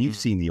 you've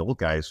seen the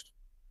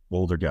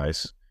older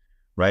guys,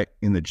 right,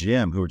 in the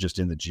gym, who are just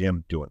in the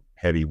gym doing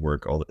heavy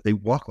work. They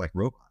walk like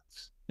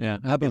robots. Yeah.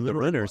 How about the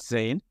runners,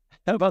 Zane?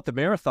 How about the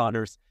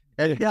marathoners?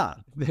 And yeah,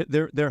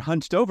 They're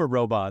hunched over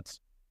robots.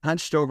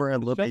 hunched over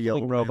and look at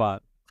yellow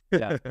robot.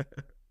 Yeah.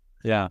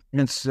 Yeah.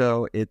 And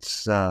so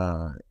it's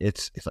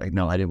like,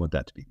 no, I didn't want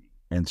that to be me.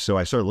 And so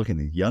I started looking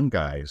at young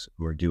guys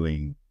who are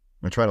doing,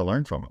 I try to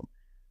learn from them.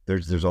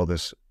 There's all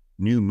this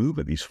new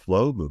movement, these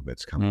flow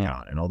movements coming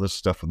out, and all this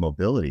stuff with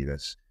mobility.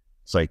 It's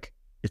like,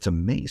 it's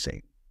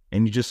amazing.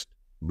 And you just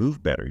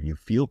move better, you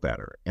feel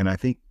better. And I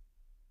think,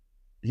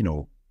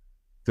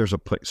 there's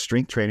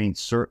strength training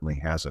certainly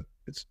has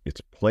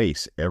its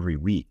place every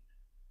week,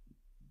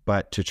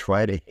 but to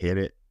try to hit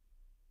it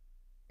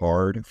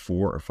hard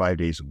 4 or 5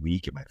 days a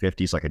week in my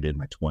 50s like I did in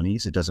my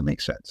 20s, it doesn't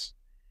make sense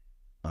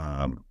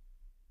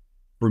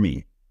for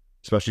me,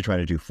 especially trying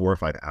to do 4 or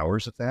 5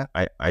 hours of that.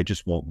 I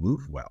just won't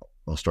move well.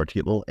 I'll start to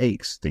get little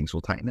aches. Things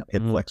will tighten up.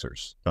 Hip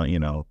flexors,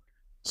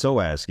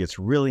 psoas gets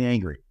really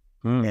angry.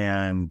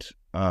 And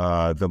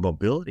the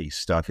mobility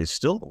stuff is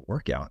still a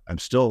workout.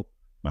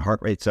 My heart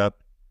rate's up.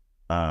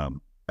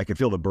 I can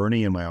feel the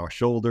burning in my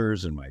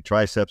shoulders and my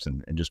triceps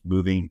and just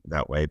moving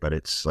that way, but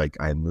it's like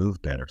I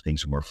move better.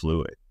 Things are more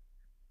fluid.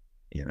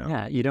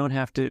 Yeah, you don't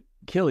have to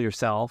kill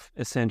yourself,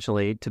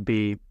 essentially, to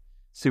be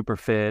super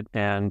fit.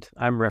 And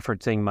I'm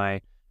referencing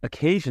my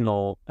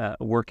occasional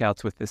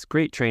workouts with this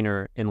great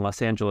trainer in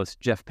Los Angeles,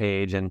 Jeff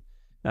Page, and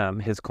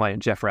his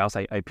client, Jeff Rouse.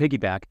 I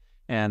piggyback.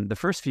 And the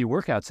first few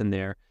workouts in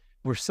there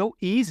were so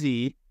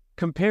easy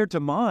compared to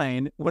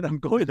mine when I'm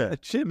going to the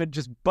gym and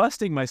just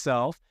busting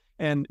myself.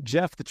 And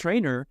Jeff, the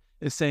trainer,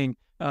 is saying,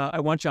 I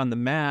want you on the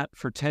mat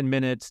for 10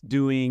 minutes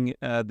doing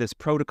this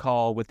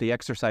protocol with the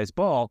exercise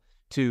ball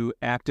to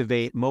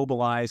activate,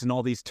 mobilize, and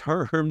all these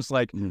terms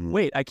like,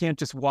 wait, I can't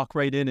just walk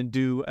right in and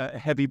do a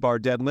heavy bar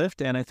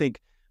deadlift. And I think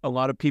a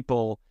lot of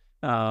people,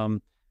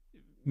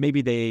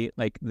 maybe they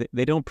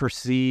don't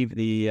perceive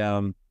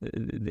the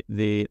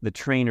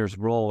trainer's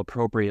role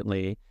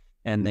appropriately,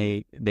 and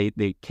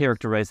they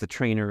characterize the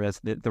trainer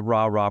as the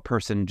raw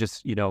person,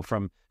 just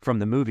from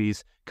the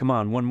movies. Come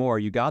on, one more,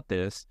 you got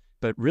this.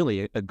 But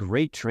really, a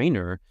great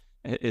trainer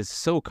is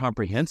so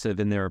comprehensive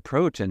in their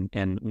approach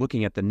and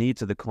looking at the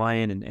needs of the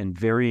client and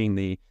varying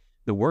the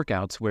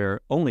workouts,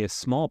 where only a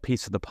small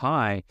piece of the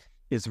pie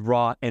is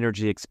raw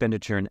energy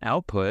expenditure and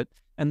output,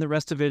 and the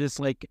rest of it is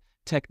like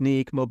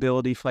technique,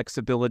 mobility,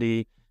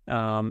 flexibility,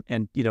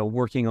 and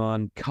working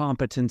on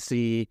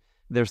competency.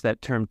 There's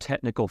that term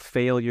technical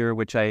failure,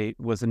 which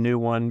was a new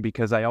one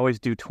because I always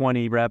do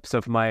 20 reps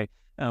of my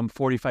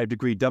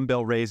 45-degree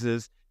dumbbell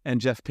raises. And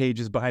Jeff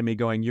Page is behind me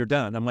going, you're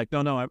done. I'm like,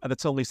 no,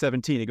 that's only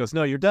 17. He goes,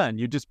 no, you're done.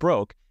 You just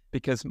broke,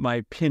 because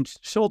my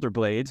pinched shoulder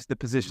blades, the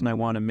position I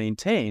want to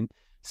maintain,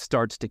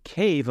 starts to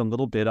cave a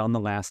little bit on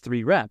the last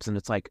 3 reps. And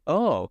it's like,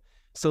 oh,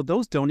 so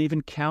those don't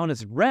even count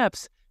as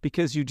reps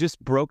because you just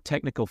broke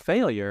technical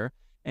failure.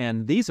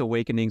 And these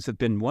awakenings have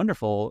been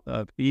wonderful,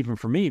 even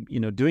for me,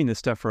 doing this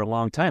stuff for a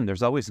long time.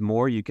 There's always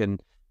more you can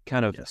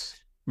kind of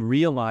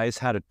realize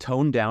how to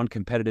tone down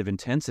competitive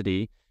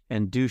intensity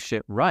and do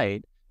shit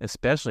right.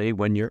 Especially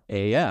when you're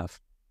AF.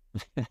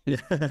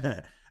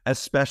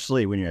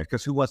 Especially when you're,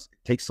 because it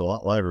takes a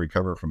lot longer to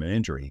recover from an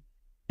injury.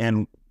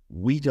 And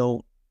we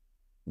don't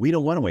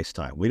want to waste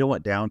time. We don't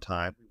want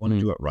downtime. We want to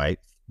do it right.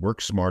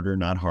 Work smarter,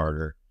 not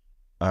harder.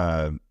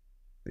 And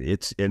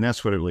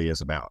that's what it really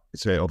is about.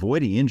 It's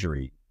avoiding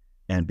injury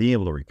and being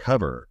able to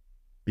recover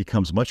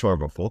becomes much more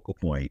of a focal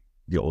point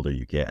the older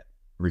you get.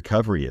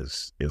 Recovery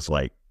is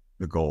like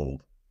the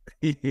gold.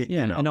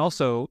 And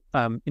also,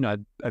 I've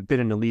been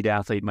an elite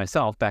athlete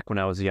myself back when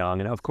I was young,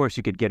 and of course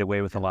you could get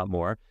away with a lot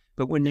more.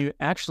 But when you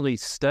actually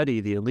study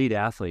the elite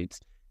athletes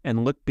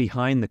and look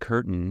behind the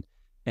curtain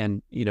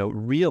and,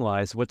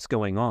 realize what's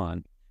going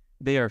on,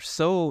 they are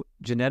so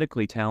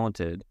genetically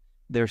talented.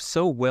 They're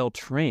so well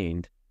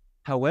trained.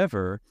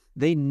 However,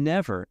 they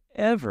never,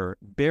 ever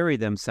bury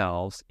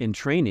themselves in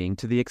training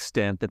to the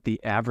extent that the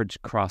average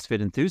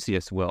CrossFit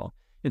enthusiast will.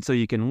 And so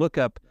you can look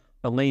up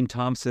Elaine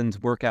Thompson's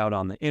workout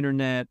on the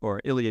internet or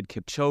Eliud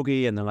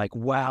Kipchoge, and they're like,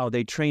 wow,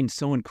 they trained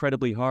so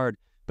incredibly hard.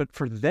 But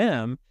for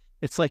them,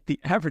 it's like the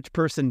average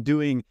person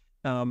doing,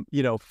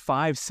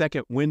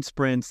 5-second wind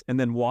sprints and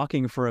then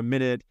walking for a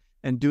minute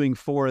and doing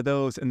 4 of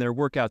those, and their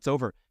workout's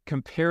over,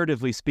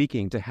 comparatively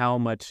speaking to how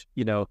much,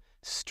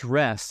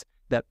 stress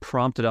that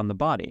prompted on the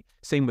body.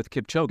 Same with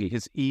Kipchoge.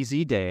 His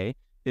easy day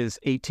is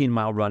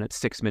 18-mile run at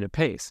 6-minute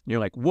pace. And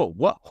you're like, whoa,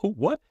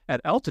 what?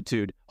 At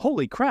altitude?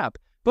 Holy crap.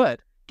 But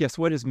guess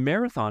what his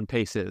marathon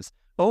pace is?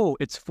 Oh,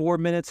 it's 4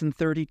 minutes and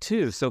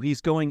 32. So he's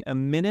going a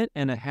minute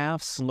and a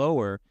half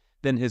slower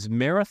than his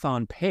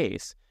marathon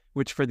pace,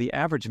 which for the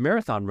average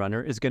marathon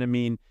runner is going to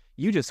mean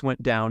you just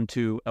went down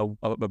to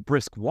a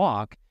brisk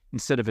walk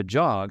instead of a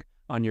jog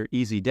on your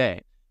easy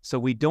day. So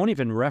we don't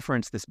even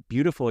reference this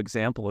beautiful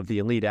example of the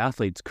elite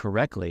athletes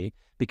correctly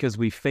because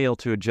we fail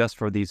to adjust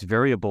for these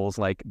variables,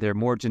 like they're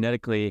more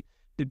genetically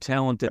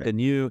talented than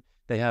you.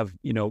 They have,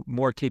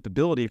 more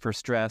capability for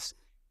stress,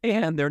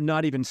 and they're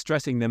not even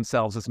stressing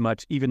themselves as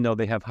much, even though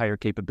they have higher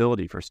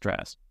capability for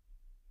stress.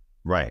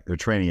 Right. They're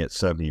training at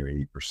 70 or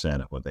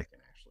 80% of what they can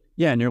actually.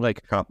 Yeah, and you're like,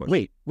 accomplish.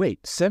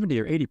 wait, 70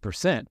 or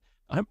 80%.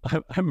 I'm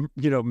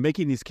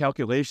making these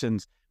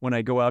calculations when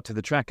I go out to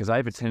the track because I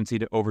have a tendency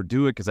to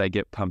overdo it because I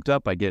get pumped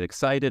up, I get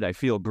excited, I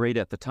feel great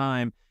at the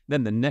time.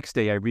 Then the next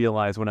day I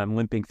realize when I'm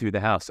limping through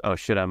the house, oh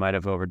shit, I might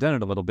have overdone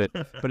it a little bit.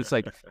 But it's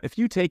like, if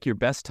you take your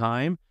best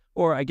time,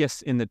 or I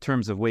guess in the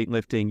terms of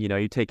weightlifting,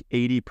 you take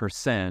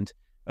 80%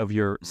 of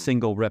your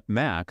single rep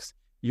max,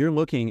 you're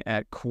looking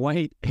at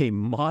quite a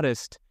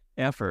modest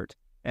effort.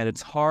 And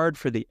it's hard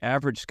for the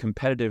average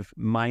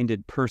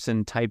competitive-minded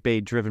person, type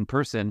A driven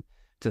person,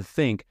 to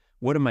think,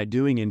 what am I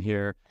doing in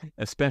here,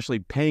 especially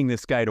paying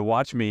this guy to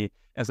watch me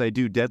as I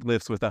do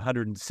deadlifts with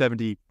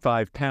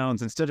 175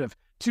 pounds instead of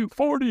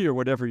 240 or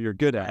whatever you're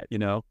good at,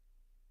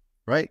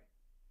 Right.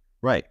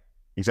 Right.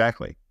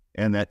 Exactly.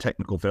 And that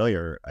technical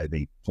failure, I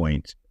think,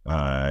 point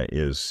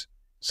is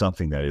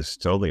something that is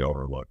totally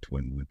overlooked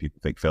when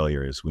people think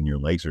failure is when your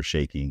legs are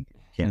shaking,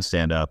 can't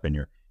stand up, and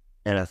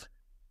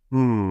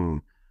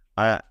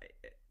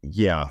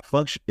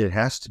function. It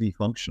has to be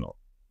functional,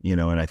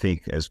 and I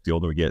think as the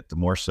older we get, the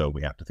more so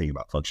we have to think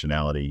about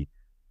functionality.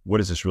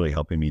 What is this really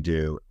helping me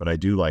do? But I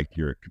do like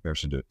your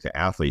comparison to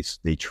athletes.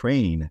 They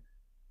train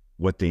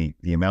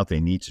the amount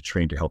they need to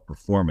train to help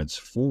performance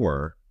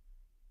for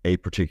a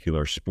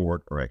particular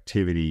sport or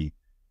activity,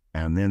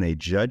 and then they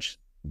judge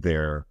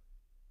their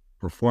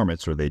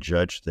performance or they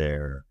judge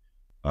their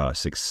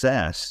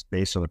success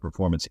based on the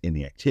performance in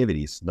the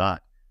activities,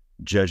 not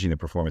judging the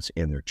performance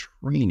in their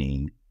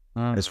training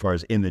as far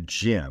as in the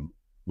gym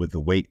with the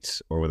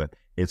weights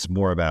it's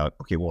more about,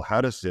 okay, well, how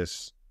does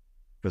this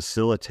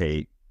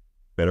facilitate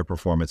better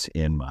performance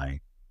in my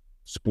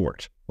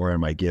sport or in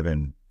my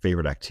given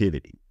favorite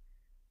activity?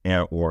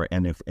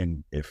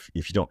 If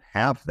you don't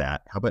have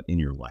that, how about in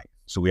your life?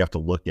 So we have to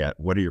look at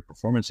what are your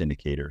performance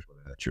indicators,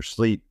 whether that's your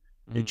sleep,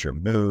 it's your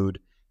mood,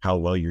 how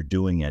well you're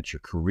doing at your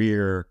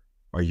career.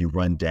 Are you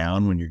run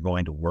down when you're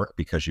going to work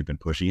because you've been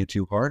pushing it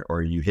too hard? Or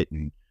are you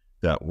hitting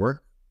that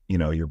work,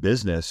 your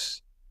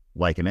business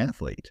like an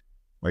athlete?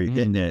 Are you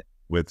hitting it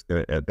with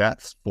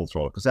that full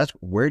throttle? Because that's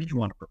where do you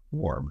want to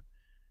perform?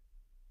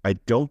 I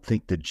don't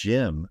think the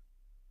gym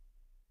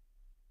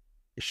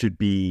should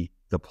be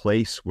the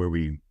place where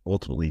we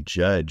ultimately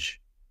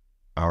judge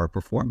our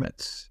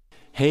performance.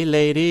 Hey,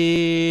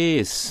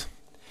 ladies.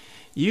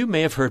 You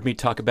may have heard me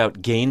talk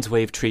about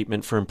GainsWave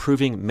treatment for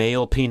improving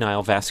male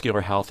penile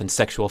vascular health and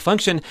sexual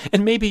function,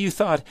 and maybe you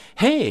thought,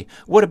 hey,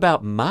 what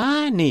about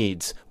my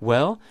needs?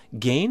 Well,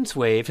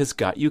 GainsWave has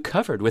got you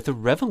covered with a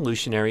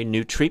revolutionary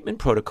new treatment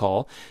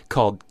protocol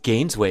called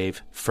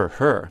GainsWave for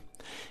Her.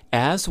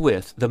 As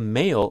with the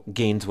male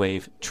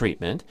GainsWave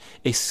treatment,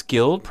 a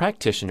skilled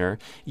practitioner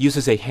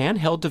uses a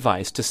handheld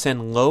device to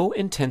send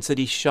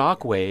low-intensity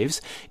shock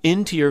waves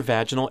into your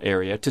vaginal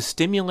area to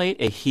stimulate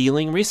a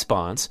healing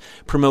response,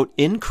 promote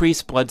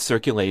increased blood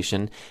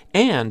circulation,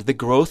 and the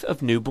growth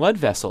of new blood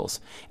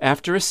vessels.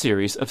 After a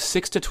series of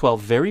 6 to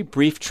 12 very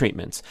brief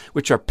treatments,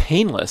 which are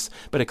painless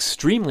but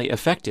extremely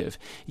effective,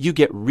 you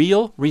get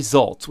real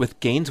results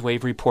with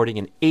GainsWave reporting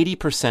an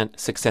 80%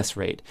 success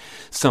rate.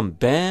 Some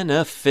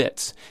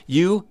benefits.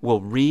 You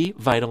will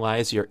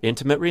revitalize your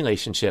intimate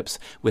relationships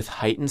with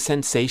heightened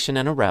sensation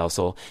and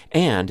arousal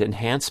and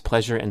enhanced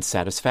pleasure and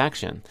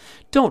satisfaction.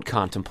 Don't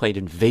contemplate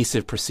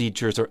invasive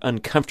procedures or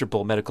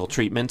uncomfortable medical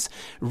treatments.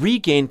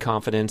 Regain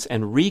confidence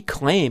and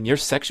reclaim your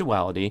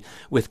sexuality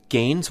with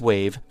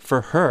GainsWave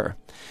for Her.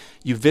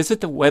 You visit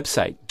the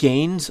website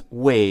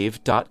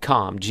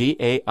gainswave.com,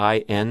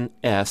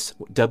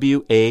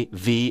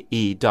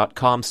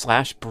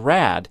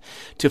 GAINSWAVE.com/Brad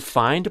to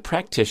find a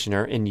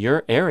practitioner in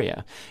your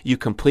area. You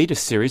complete a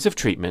series of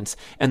treatments,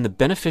 and the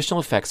beneficial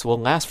effects will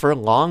last for a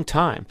long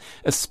time,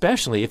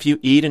 especially if you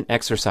eat and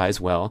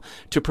exercise well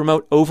to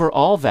promote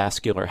overall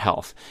vascular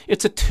health.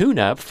 It's a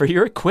tune-up for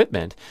your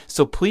equipment,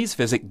 so please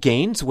visit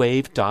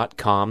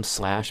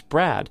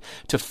gainswave.com/Brad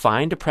to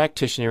find a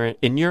practitioner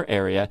in your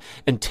area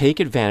and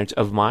take advantage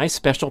of my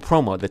special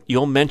promo that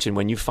you'll mention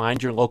when you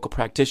find your local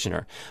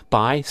practitioner.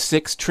 Buy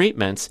 6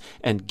 treatments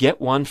and get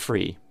one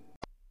free.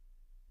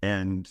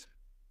 And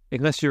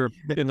unless you're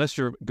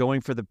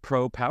going for the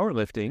pro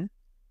powerlifting,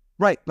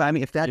 right? But I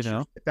mean, if that's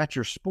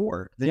your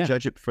sport, then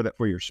judge it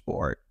for your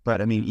sport.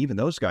 But I mean, even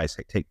those guys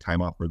take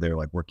time off where they're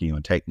like working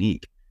on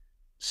technique,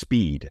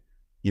 speed.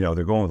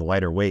 They're going with a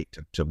lighter weight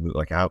to move.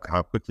 Like how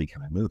quickly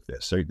can I move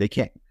this? So they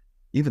can't.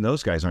 Even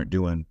those guys aren't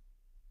doing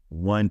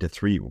 1 to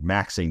 3,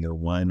 maxing their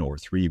 1 or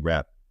 3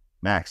 rep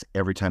max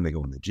every time they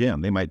go in the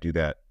gym. They might do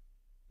that,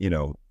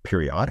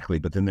 periodically,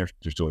 but then they're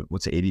doing,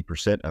 what's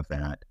 80% of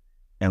that?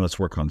 And let's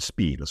work on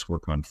speed. Let's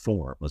work on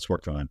form.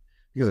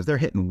 Because if they're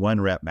hitting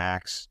 1 rep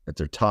max at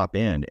their top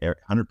end,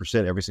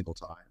 100% every single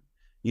time,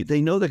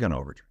 they know they're going to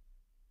overtrain.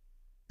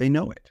 They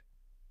know it.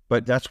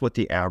 But that's what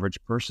the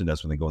average person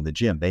does when they go in the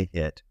gym. They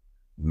hit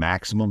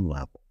maximum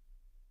level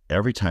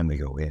every time they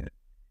go in.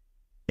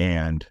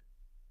 And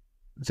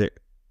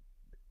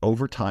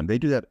over time, they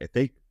do that. If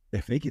they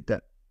get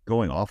that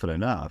going often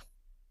enough,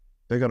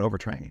 they're going to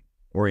overtrain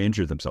or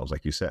injure themselves,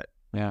 like you said.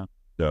 Yeah.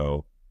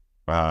 So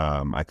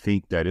I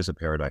think that is a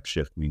paradigm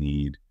shift we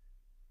need.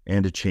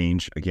 and to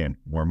change, again,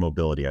 more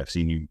mobility. I've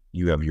seen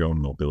you have your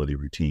own mobility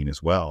routine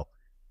as well.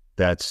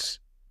 That's,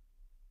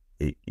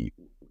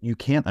 you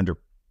shouldn't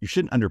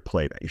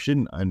underplay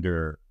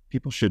that.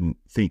 People shouldn't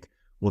think,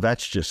 well,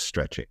 that's just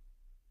stretching,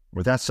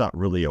 or that's not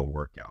really a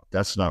workout.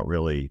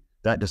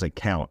 That doesn't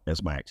count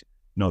as my activity.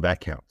 No, that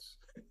counts.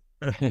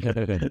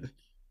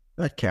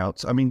 That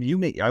counts. I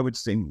mean, I would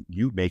say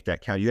you make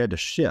that count. You had to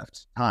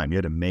shift time. You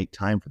had to make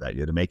time for that.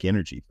 You had to make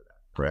energy for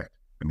that. Correct.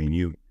 I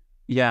mean,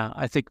 Yeah,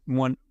 I think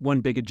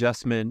one big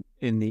adjustment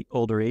in the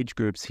older age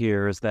groups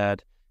here is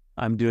that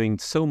I'm doing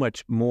so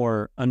much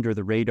more under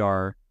the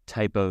radar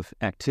type of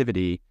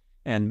activity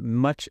and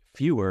much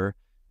fewer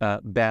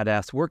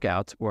badass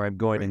workouts where I'm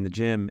going in the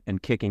gym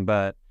and kicking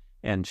butt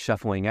and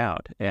shuffling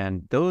out.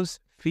 And those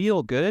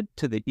feel good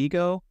to the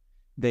ego.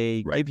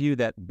 They give you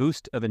that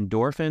boost of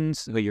endorphins,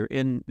 so you're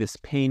in this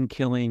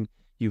pain-killing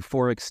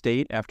euphoric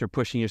state after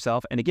pushing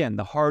yourself. And again,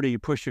 the harder you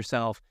push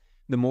yourself,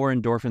 the more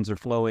endorphins are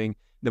flowing,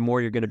 the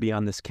more you're going to be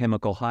on this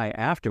chemical high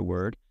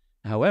afterward.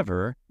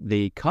 However,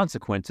 the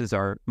consequences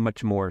are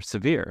much more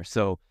severe.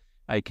 So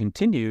I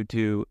continue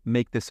to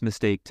make this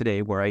mistake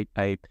today where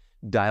I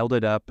dialed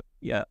it up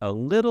a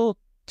little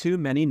too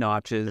many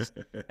notches,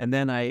 and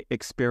then I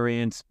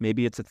experience,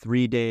 maybe it's a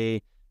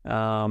 3-day,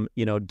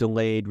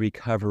 delayed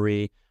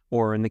recovery,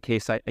 or in the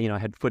case I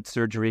had foot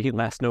surgery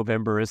last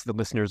November, as the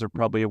listeners are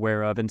probably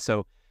aware of. And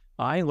so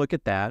I look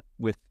at that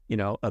with,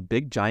 a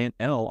big giant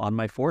L on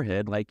my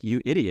forehead, like,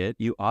 you idiot,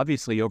 you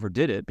obviously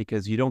overdid it,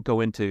 because you don't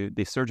go into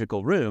the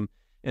surgical room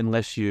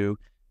unless you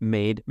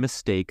made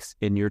mistakes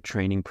in your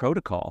training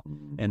protocol.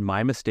 And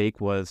my mistake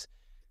was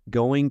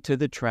going to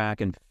the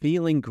track and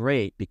feeling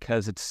great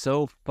because it's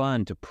so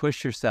fun to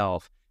push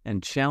yourself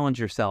and challenge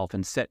yourself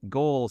and set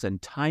goals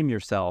and time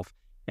yourself.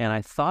 And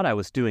I thought I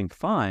was doing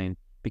fine,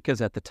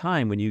 because at the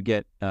time when you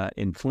get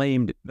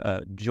inflamed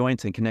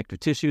joints and connective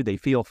tissue, they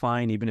feel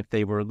fine, even if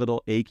they were a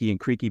little achy and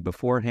creaky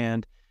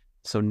beforehand.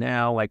 So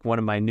now, like, one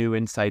of my new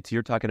insights,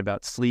 you're talking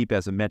about sleep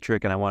as a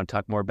metric, and I want to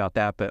talk more about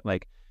that, but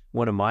like,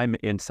 one of my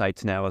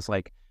insights now is,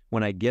 like,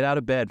 when I get out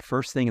of bed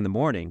first thing in the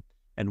morning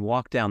and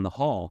walk down the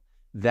hall,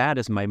 that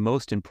is my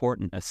most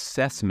important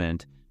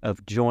assessment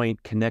of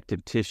joint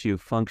connective tissue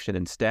function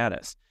and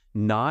status.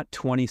 Not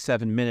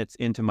 27 minutes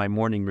into my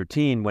morning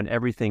routine when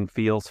everything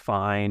feels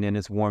fine and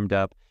is warmed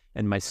up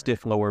and my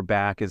stiff lower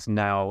back is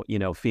now,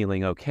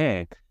 feeling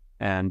okay.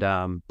 And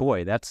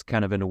boy, that's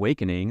kind of an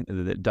awakening.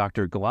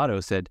 Dr.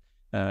 Galato said,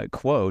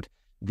 quote,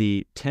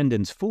 "The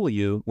tendons fool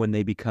you when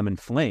they become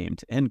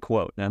inflamed," end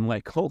quote. And I'm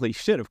like, holy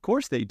shit, of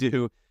course they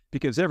do,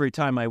 because every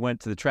time I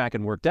went to the track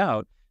and worked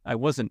out, I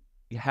wasn't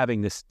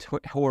having this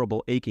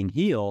horrible aching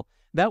heel.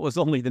 That was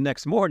only the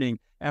next morning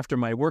after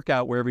my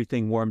workout where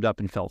everything warmed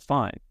up and felt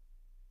fine.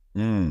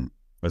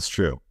 That's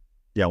true.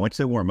 Yeah, once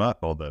they warm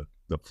up, all the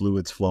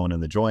fluids flowing in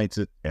the joints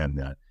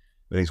and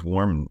everything's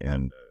warm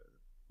and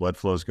blood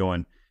flow's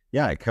going.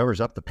 Yeah, it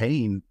covers up the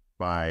pain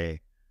by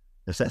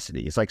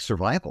necessity. It's like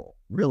survival,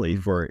 really,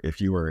 for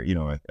if you were,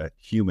 a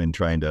human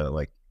trying to,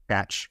 like,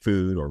 catch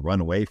food or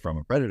run away from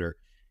a predator.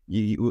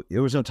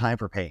 There was no time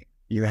for pain.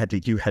 You had to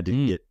get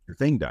your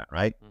thing done,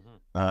 right?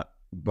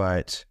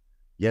 But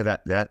yeah,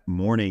 that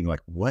morning,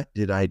 like, what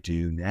did I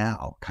do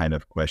now? Kind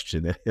of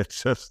question.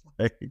 It's just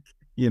like,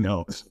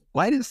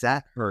 why does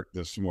that hurt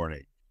this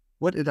morning?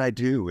 What did I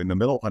do in the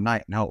middle of the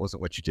night? No, it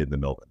wasn't what you did in the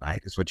middle of the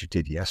night. It's what you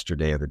did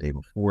yesterday or the day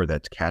before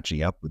that's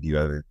catching up with you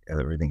as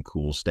everything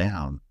cools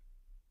down.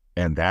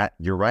 And that,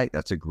 you're right,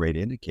 that's a great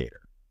indicator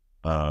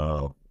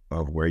of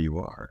where you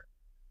are.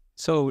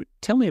 So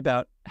tell me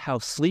about how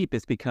sleep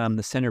has become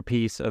the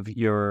centerpiece of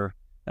your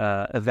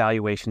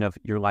evaluation of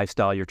your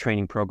lifestyle, your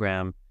training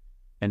program,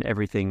 and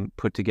everything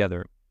put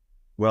together.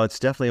 Well, it's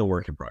definitely a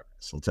work in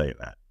progress. I'll tell you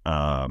that.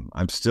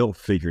 I'm still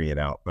figuring it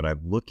out, but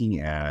I'm using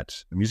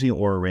an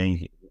Oura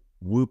Ring.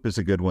 Whoop is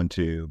a good one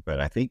too,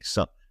 but I think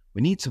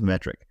we need some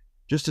metric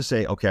just to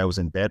say, okay, I was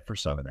in bed for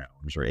 7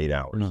 hours or 8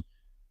 hours. No.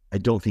 I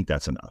don't think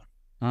that's enough.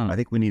 I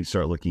think we need to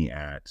start looking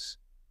at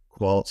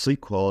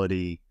sleep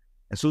quality.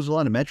 And so there's a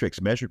lot of metrics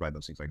measured by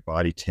those things, like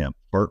body temp,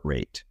 heart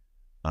rate,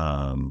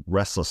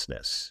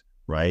 restlessness,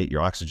 right?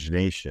 Your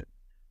oxygenation,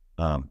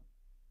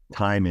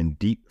 time in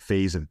deep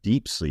phase of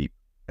deep sleep,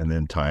 and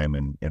then time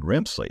in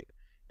REM sleep.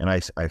 And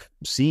I've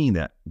seen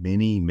that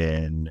many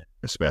men,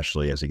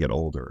 especially as they get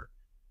older,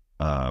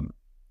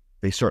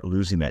 they start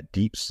losing that.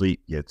 Deep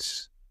sleep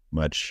gets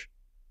much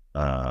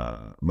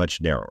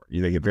narrower.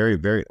 They get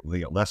they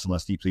get less and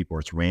less deep sleep, or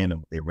it's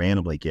random. They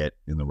randomly get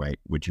in the right,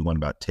 which you want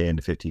about 10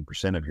 to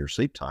 15% of your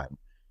sleep time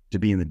to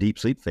be in the deep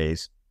sleep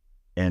phase.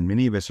 And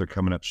many of us are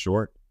coming up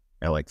short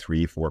at like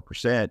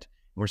 3-4%.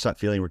 We're not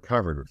feeling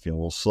recovered. We're feeling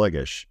a little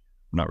sluggish.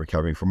 We're not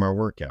recovering from our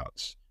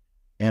workouts.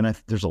 And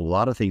there's a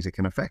lot of things that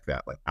can affect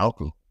that, like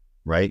alcohol,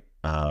 right?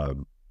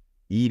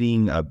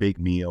 Eating a big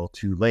meal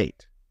too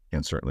late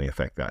can certainly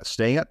affect that.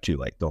 Staying up too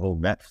late, the whole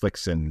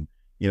Netflix and,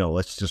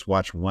 let's just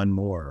watch one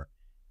more,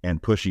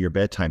 and pushing your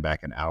bedtime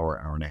back an hour,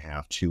 hour and a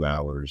half, 2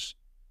 hours.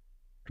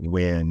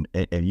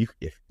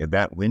 If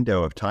that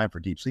window of time for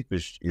deep sleep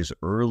is usually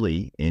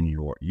early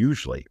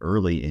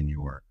in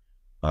your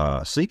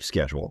sleep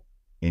schedule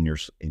in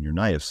your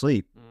night of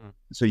sleep.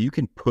 So you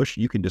can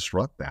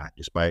disrupt that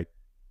just by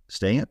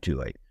staying up too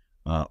late.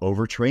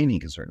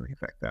 Overtraining can certainly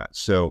affect that.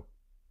 So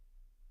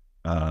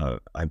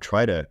I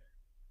try to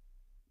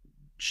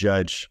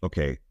judge,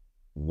 okay,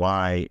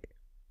 why,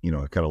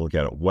 kind of look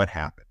at it. What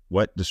happened?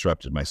 What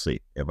disrupted my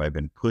sleep? Have I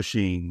been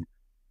pushing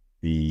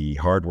the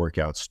hard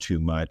workouts too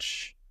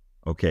much?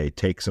 Okay,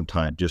 take some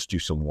time, just do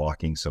some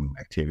walking, some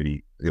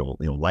activity,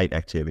 light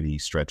activity,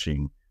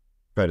 stretching,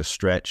 try to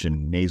stretch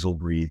and nasal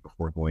breathe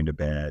before going to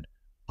bed,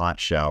 hot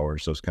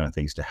showers, those kind of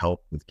things to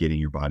help with getting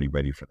your body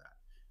ready for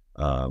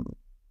that.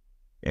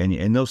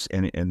 And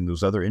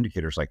those other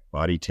indicators like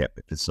body temp,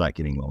 if it's not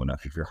getting low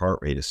enough, if your heart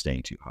rate is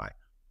staying too high,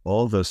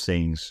 all those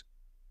things,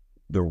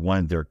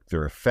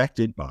 they're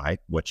affected by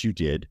what you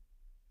did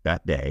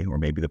that day or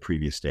maybe the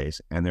previous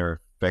days, and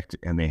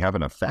they have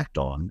an effect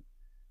on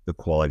the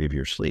quality of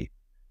your sleep.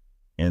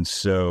 And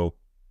so,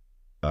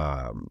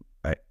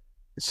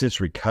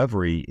 since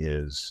recovery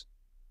is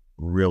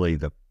really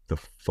the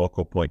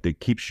focal point that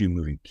keeps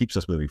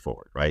us moving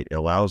forward, right? It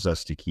allows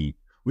us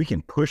we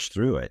can push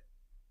through it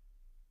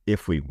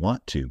if we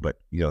want to, but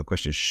the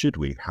question is, should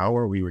we? How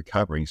are we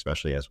recovering,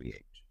 especially as we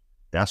age?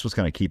 That's what's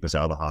going to keep us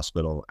out of the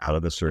hospital, out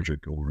of the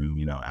surgical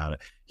room,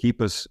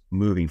 keep us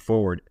moving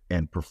forward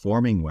and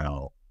performing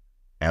well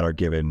at our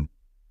given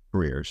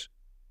careers,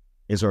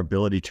 is our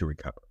ability to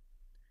recover.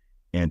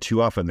 And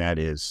too often that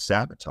is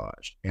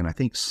sabotaged. And I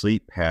think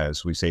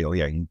we say, oh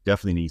yeah, you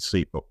definitely need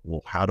sleep, but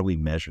well, how do we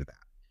measure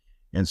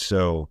that? And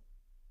so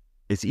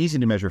it's easy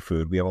to measure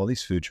food. We have all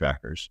these food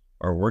trackers.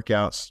 Our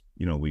workouts,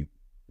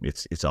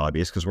 it's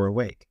obvious because we're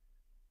awake.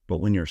 But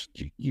when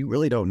you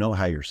really don't know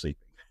how you're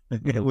sleeping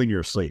when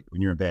you're asleep,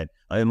 when you're in bed,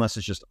 unless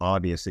it's just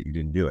obvious that you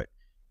didn't do it.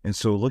 And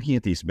so looking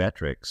at these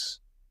metrics,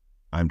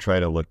 I'm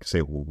trying to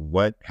say, well,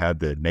 what had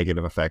the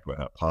negative effect, what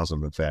had a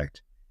positive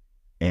effect?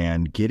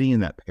 And getting in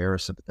that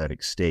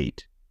parasympathetic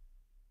state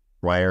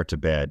prior to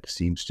bed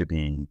seems to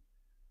be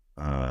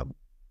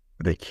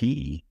the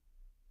key,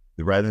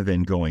 rather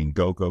than going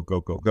go, go,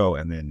 go, go, go.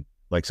 And then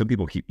like some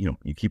people you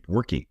keep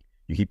working,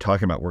 you keep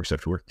talking about work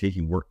stuff,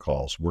 taking work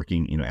calls,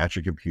 working, at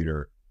your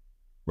computer,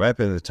 right at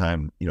the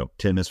time,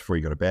 10 minutes before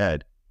you go to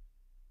bed,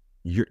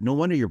 no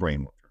wonder your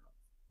brain won't turn on,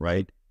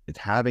 right? It's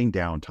having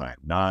downtime,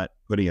 not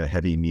putting a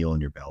heavy meal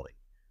in your belly,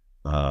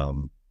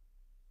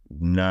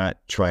 not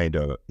trying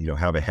to,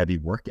 have a heavy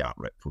workout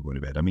right before going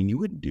to bed. I mean, you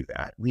wouldn't do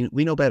that.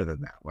 We know better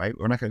than that, right?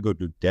 We're not going to go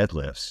do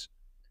deadlifts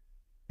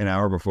an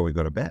hour before we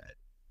go to bed.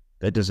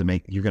 That doesn't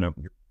make, you're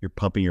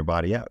pumping your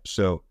body out.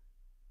 So,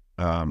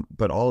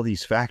 but all of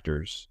these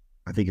factors,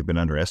 I think, have been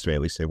underestimated,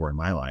 at least they were in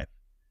my life.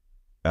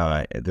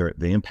 The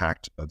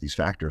impact of these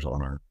factors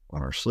on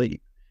our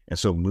sleep. And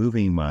so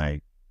moving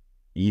my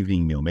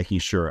evening meal, making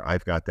sure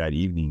I've got that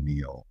evening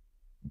meal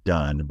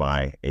done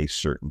by a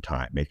certain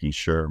time, making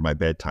sure my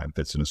bedtime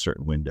fits in a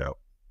certain window,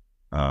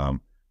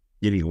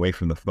 getting away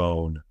from the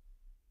phone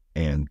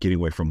and getting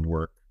away from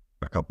work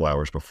a couple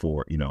hours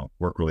before,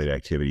 work-related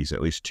activities,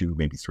 at least 2,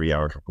 maybe 3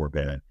 hours before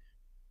bed,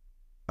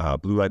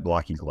 blue light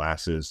blocking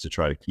glasses to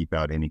try to keep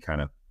out any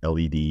kind of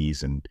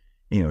LEDs and,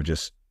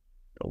 just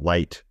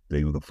light,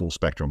 the full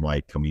spectrum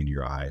light coming into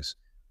your eyes,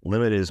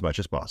 limit it as much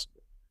as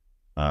possible.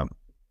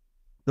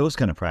 Those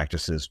kind of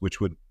practices, which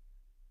would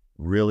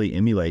really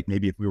emulate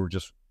maybe if we were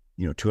just,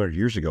 200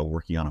 years ago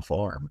working on a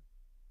farm.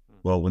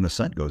 Well, when the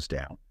sun goes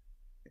down,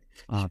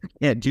 you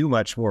can't do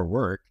much more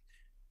work.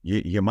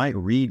 You might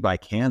read by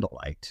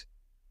candlelight,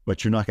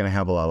 but you're not going to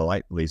have a lot of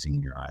light blazing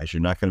in your eyes.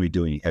 You're not going to be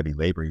doing heavy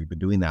labor. You've been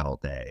doing that all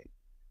day.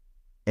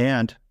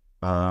 And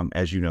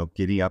as you know,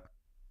 getting up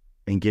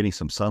and getting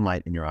some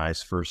sunlight in your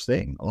eyes first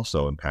thing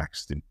also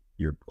impacts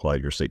your quality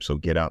of your sleep. So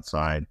get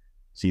outside,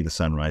 see the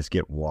sunrise,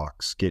 get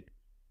walks, get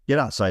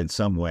outside in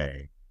some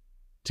way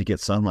to get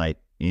sunlight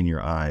in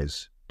your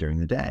eyes during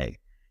the day.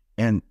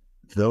 And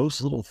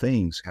those little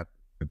things have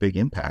a big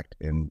impact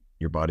in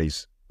your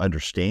body's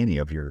understanding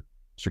of your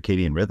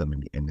circadian rhythm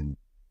and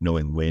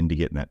knowing when to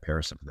get in that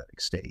parasympathetic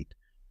state.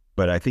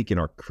 But I think in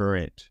our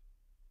current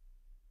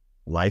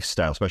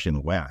lifestyle, especially in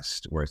the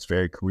West, where it's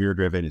very career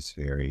driven, it's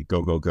very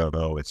go, go, go,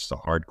 go. It's the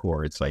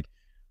hardcore. It's like,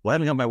 well, I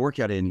haven't got my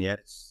workout in yet.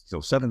 It's so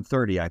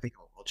 7:30. I think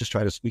I'll just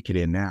try to squeak it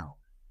in now.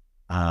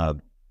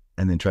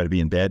 And then try to be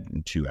in bed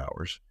in 2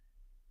 hours.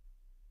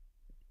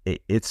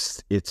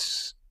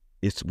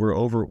 We're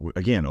over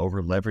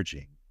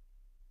leveraging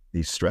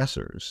these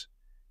stressors,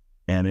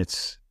 and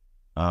it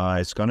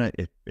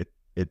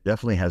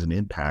definitely has an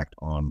impact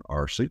on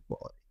our sleep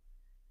quality.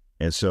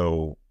 And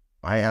so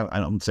I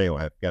don't say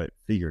I've got it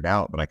figured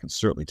out, but I can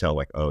certainly tell,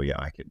 like, oh yeah,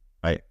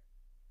 I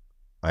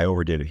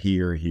overdid it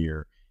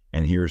here,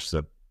 and here's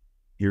the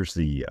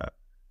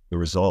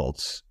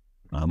results.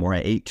 Or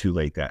I ate too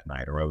late that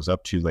night, or I was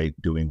up too late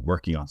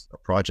working on a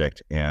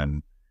project,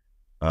 and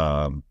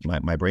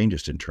my brain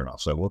just didn't turn off.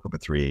 So I woke up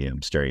at 3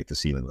 a.m. staring at the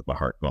ceiling with my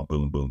heart going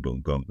boom, boom,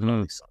 boom, boom.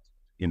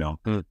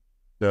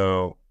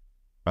 So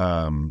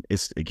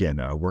it's, again,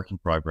 a work in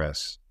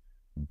progress,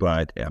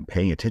 but I'm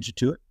paying attention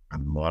to it.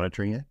 I'm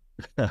monitoring it,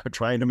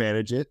 trying to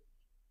manage it.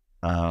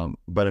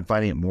 But I'm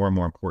finding it more and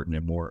more important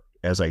and more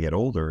as I get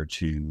older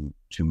to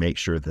make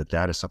sure that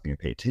that is something to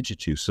pay attention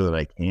to so that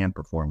I can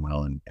perform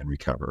well and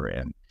recover.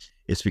 And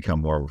it's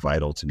become more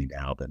vital to me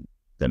now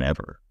than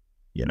ever,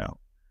 you know.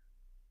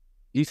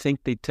 Do you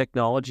think the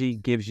technology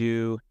gives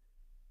you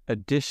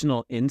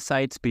additional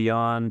insights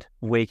beyond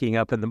waking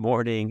up in the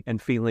morning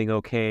and feeling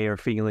okay or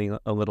feeling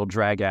a little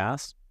drag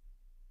ass?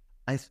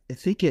 I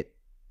think it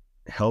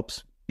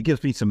helps. It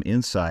gives me some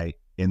insight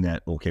in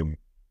that, okay,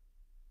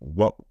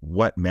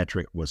 what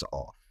metric was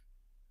off?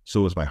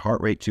 So was my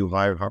heart rate too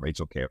high? Heart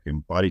rate's okay. Okay,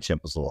 my body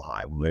temp was a little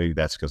high. Well, maybe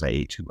that's because I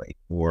ate too late.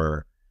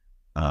 Or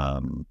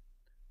um,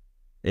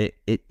 it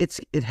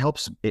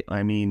helps.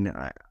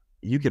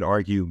 You could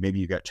argue maybe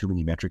you got too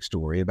many metrics to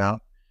worry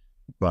about,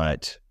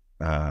 but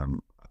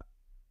um,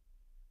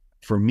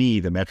 for me,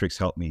 the metrics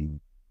help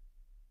me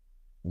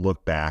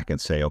look back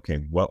and say, okay,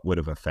 what would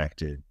have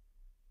affected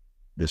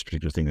this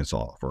particular thing that's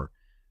off? Or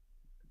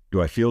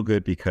do I feel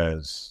good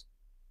because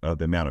of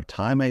the amount of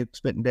time I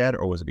spent in bed,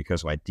 or was it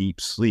because my deep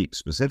sleep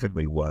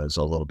specifically was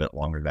a little bit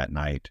longer that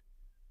night?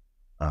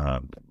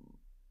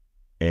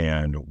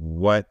 And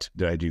what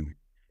did I do?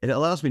 It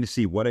allows me to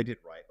see what I did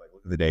right. Like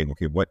look at the day.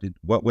 Okay,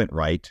 what went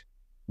right?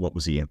 What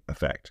was the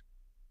effect?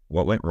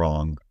 What went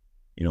wrong?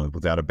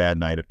 Without a bad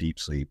night of deep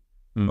sleep.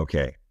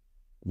 Okay,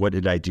 what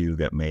did I do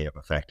that may have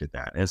affected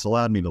that? And it's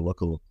allowed me to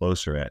look a little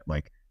closer at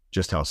like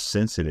just how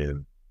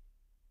sensitive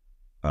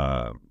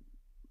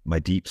my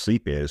deep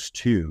sleep is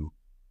to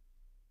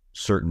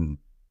certain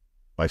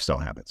lifestyle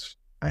habits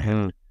I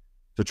have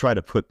to try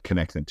to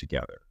connect them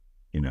together,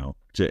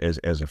 as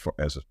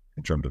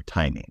in terms of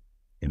timing,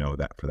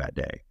 that for that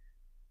day.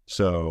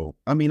 So,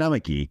 I'm a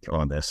geek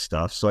on this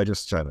stuff. So I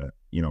just try to,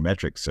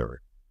 metrics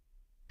are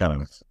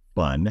kind of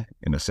fun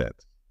in a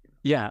sense.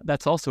 Yeah,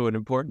 that's also an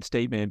important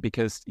statement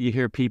because you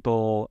hear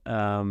people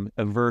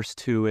averse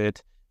to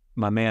it.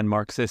 My man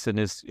Mark Sisson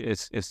is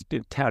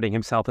touting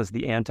himself as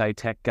the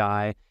anti-tech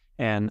guy,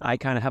 and I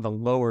kind of have a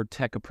lower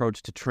tech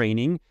approach to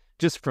training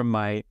just from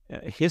my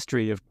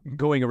history of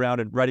going around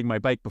and riding my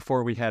bike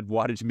before we had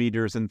wattage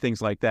meters and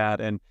things like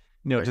that, and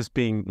Right. just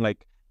being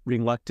like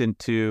reluctant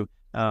to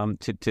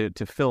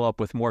fill up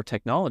with more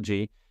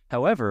technology.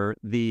 However,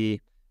 the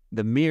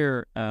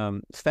mere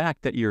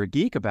fact that you're a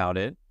geek about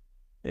it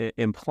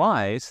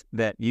implies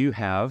that you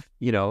have,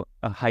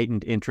 a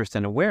heightened interest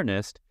and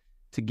awareness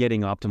to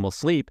getting optimal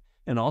sleep,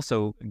 and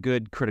also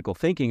good critical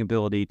thinking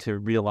ability to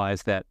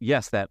realize that,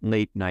 yes, that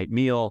late night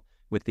meal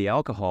with the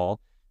alcohol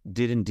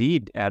did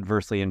indeed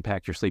adversely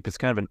impact your sleep. It's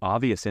kind of an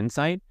obvious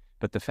insight,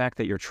 but the fact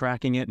that you're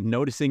tracking it,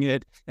 noticing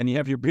it, and you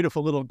have your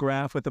beautiful little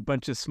graph with a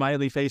bunch of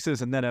smiley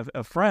faces and then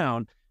a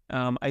frown,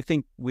 I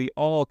think we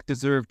all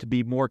deserve to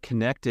be more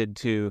connected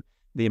to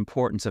the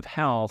importance of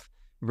health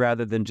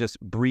rather than just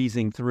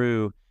breezing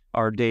through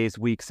our days,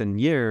 weeks,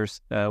 and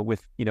years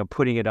with,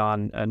 putting it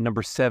on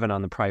number 7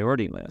 on the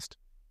priority list.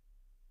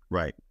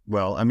 Right.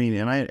 Well, and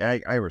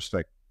I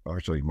respect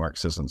actually Mark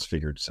Sisson's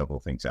figured several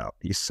things out.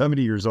 He's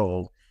 70 years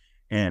old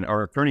and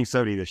are turning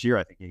 70 this year,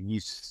 I think. And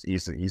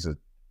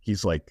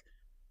he's like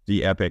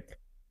the epic,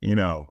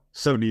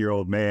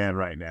 70-year-old man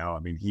right now.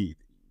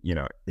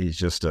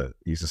 He's a stud.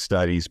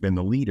 He's been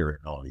the leader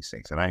in all these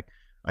things. And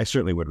I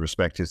certainly would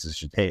respect his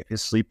decision. Hey, if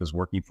his sleep is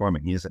working for him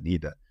and he doesn't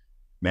need to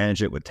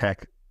manage it with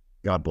tech,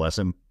 God bless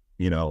him.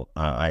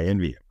 I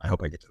envy him. I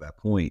hope I get to that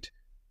point.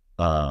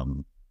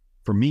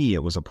 For me,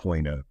 it was a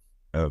point of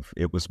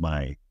it was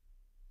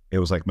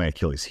like my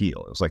Achilles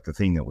heel. It was like the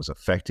thing that was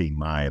affecting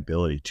my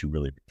ability to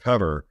really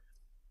recover,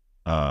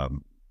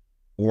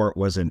 or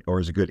is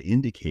a good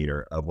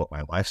indicator of what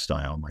my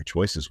lifestyle, my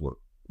choices were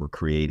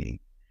creating.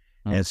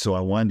 And so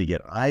I wanted to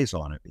get eyes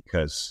on it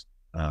because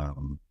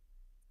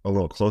a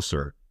little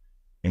closer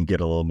and get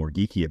a little more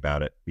geeky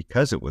about it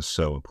because it was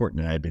so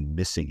important and I had been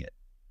missing it.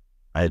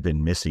 I had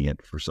been missing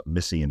it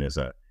as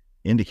a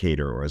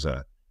indicator or as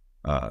a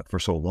for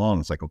so long.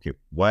 It's like, okay,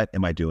 what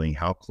am I doing?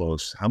 How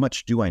close? How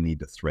much do I need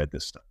to thread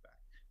this stuff back?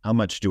 How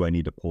much do I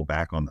need to pull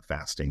back on the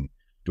fasting?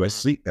 Do I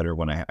sleep better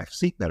when I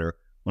sleep better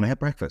when I have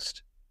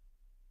breakfast?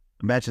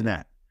 Imagine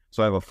that.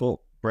 So I have a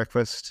full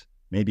breakfast,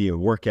 maybe a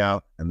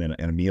workout, and then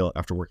a meal,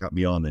 after workout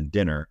meal, and then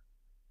dinner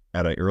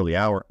at an early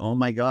hour. Oh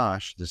my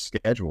gosh, the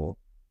schedule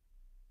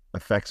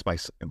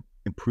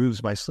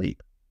improves my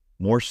sleep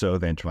more so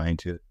than trying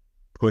to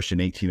push an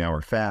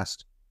 18-hour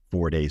fast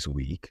 4 days a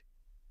week,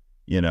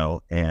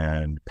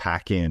 and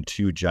pack in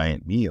 2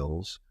 giant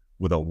meals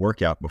with a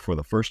workout before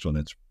the first one.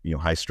 That's,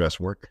 high stress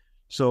work.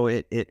 So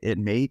it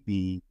made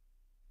me,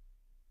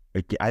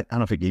 I don't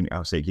know if it gave me, I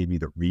would say it gave me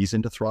the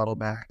reason to throttle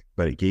back,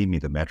 but it gave me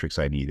the metrics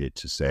I needed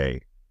to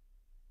say,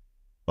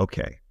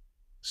 okay,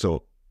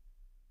 so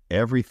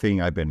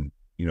everything I've been,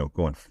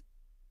 going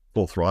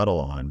full throttle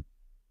on,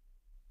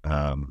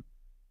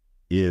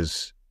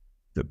 is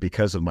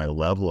because of my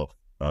level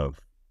of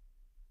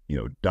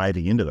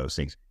diving into those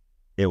things,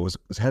 it was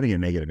having a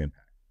negative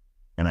impact.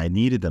 And I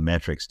needed the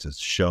metrics to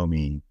show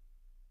me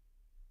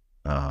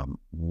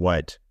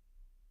what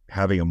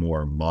having a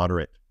more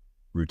moderate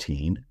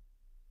routine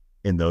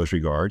in those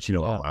regards, you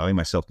know, Yeah. allowing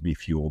myself to be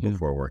fueled Yeah.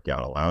 before a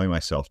workout, allowing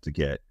myself to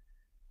get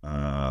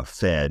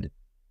fed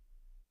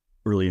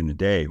early in the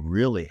day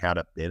really had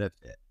a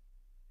benefit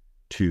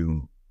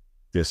to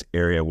this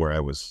area where I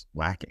was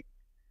lacking.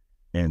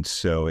 And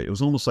so it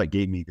was almost like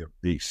gave me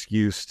the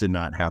excuse to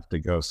not have to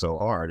go so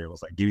hard. It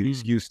was like give me the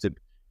excuse to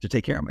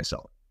take care of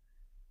myself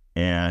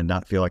and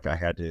not feel like I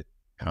had to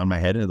pound my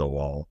head into the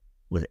wall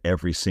with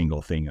every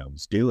single thing I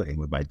was doing,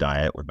 with my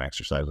diet, with my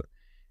exercise,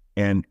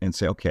 and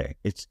say, okay,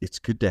 it's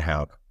good to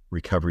have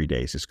recovery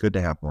days. It's good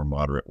to have more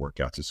moderate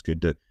workouts. It's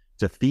good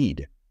to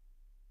feed.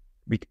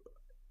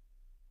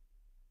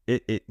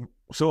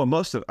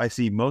 So I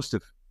see most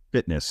of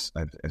fitness,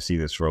 I see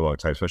this for a long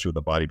time, especially with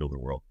the bodybuilder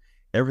world.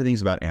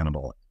 Everything's about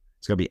anabolic.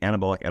 It's got to be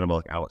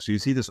anabolic out. So you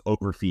see this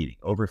overfeeding.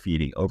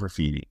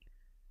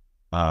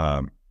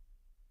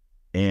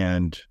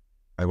 And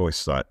I've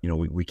always thought, you know,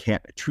 we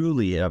can't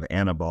truly have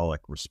anabolic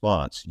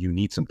response. You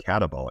need some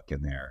catabolic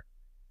in there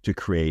to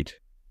create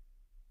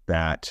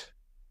that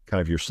kind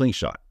of your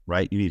slingshot,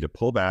 right? You need to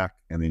pull back,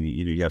 and then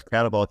you have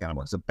catabolic,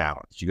 anabolic. It's a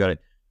balance. You got to,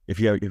 if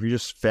you're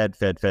just fed,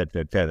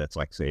 that's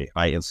like, say,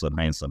 high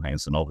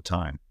insulin all the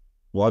time.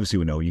 Well, obviously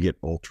we know you get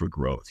ultra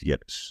growth, you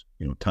get,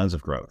 you know, tons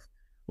of growth.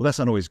 Well, that's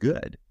not always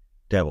good.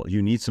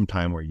 You need some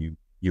time where you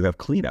have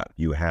cleanup,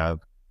 you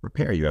have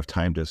repair, you have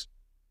time to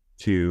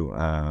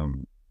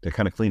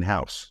kind of clean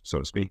house, so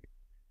to speak.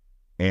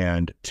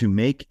 And to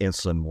make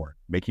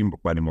making your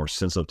body more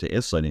sensitive to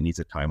insulin, it needs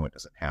a time when it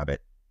doesn't have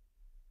it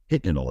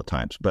hitting it all the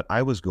times. But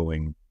I was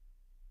going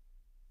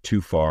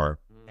too far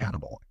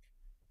anabolic.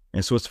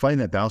 And so it's finding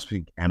that balance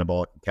between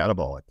anabolic and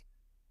catabolic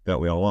that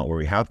we all want, where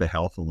we have the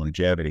health and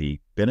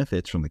longevity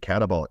benefits from the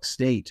catabolic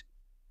state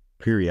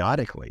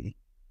periodically,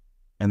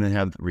 and then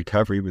have the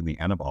recovery with the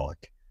anabolic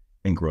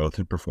and growth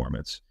and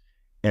performance.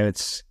 And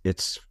it's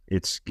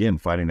again,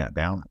 finding that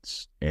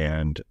balance.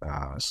 And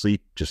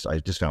sleep, I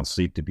just found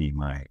sleep to be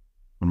one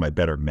of my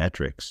better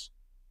metrics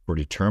for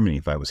determining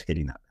if I was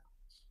hitting that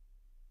balance.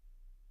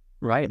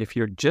 Right. If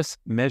you're just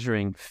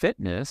measuring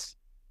fitness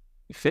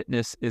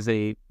is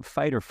a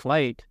fight or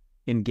flight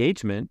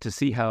engagement to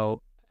see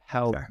how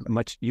Exactly.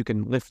 much you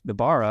can lift the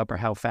bar up or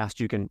how fast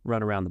you can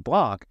run around the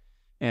block.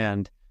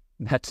 And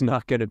that's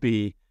not going to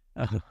be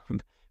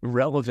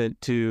relevant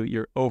to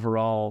your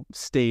overall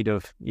state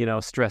of, you know,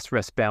 stress,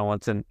 rest,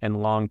 balance, and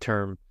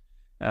long-term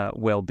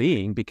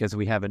well-being, because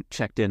we haven't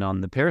checked in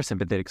on the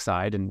parasympathetic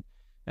side and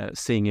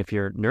seeing if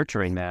you're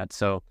nurturing that.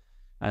 So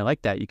I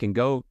like that. You can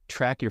go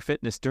track your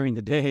fitness during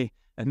the day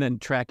and then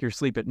track your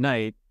sleep at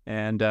night.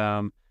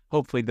 And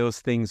hopefully those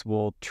things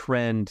will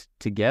trend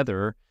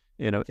together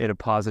in a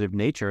positive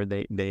nature.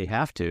 They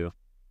have to.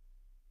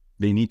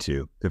 They need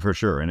to, for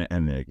sure.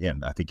 And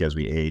again, I think as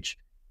we age,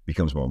 it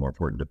becomes more and more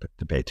important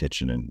to pay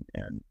attention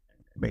and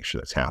make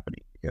sure that's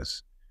happening.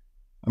 Because,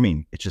 I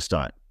mean, it's just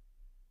not,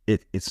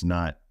 it's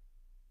not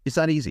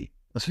easy.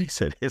 Let's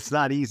face it, it's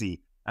not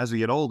easy as we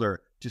get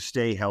older to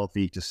stay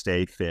healthy, to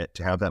stay fit,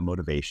 to have that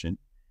motivation.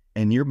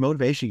 And your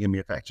motivation can be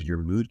affected. Your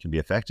mood can be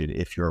affected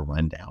if you're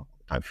run down.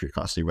 If you're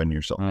constantly running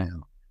yourself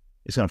down,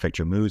 it's going to affect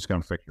your mood. It's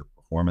going to affect your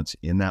performance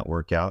in that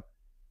workout,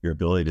 your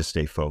ability to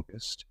stay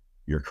focused,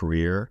 your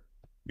career,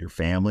 your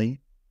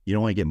family. You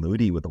don't want to get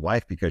moody with the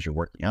wife because you're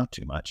working out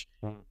too much.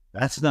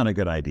 That's not a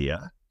good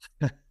idea.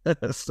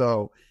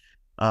 So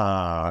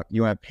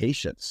you have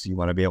patience. You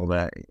want to be able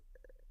to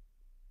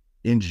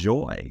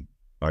enjoy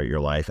your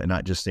life and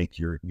not just think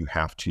you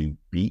have to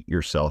beat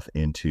yourself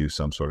into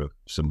some sort of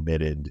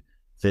submitted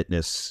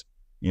fitness,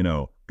 you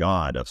know,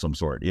 god of some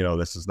sort. You know,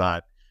 this is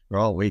not,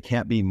 well, we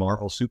can't be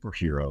Marvel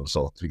superheroes,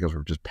 so it's because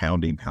we're just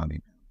pounding.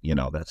 You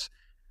know,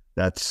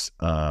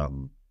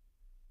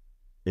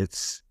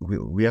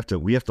 we have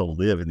to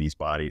live in these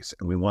bodies,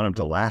 and we want them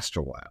to last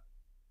a while.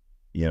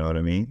 You know what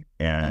I mean?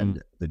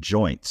 And the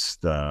joints,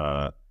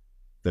 the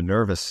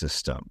nervous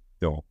system,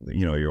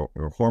 your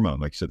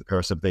hormone, like you said, the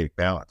parasympathetic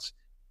balance.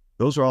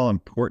 Those are all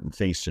important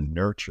things to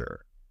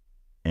nurture.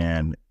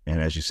 And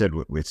as you said,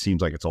 it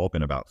seems like it's all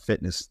been about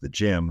fitness, the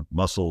gym,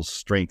 muscles,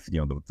 strength, you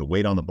know, the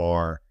weight on the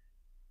bar.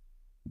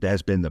 That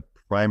has been the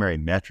primary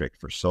metric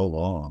for so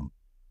long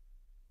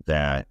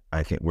that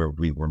I think we're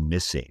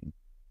missing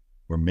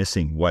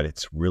what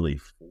it's really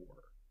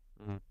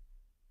for,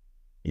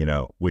 you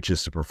know, which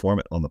is to perform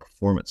it on the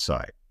performance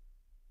side.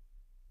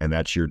 And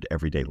that's your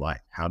everyday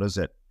life. How is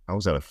that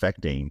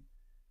affecting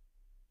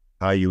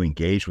how you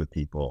engage with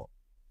people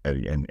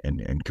and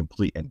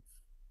complete and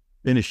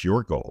finish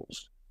your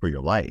goals for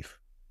your life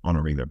on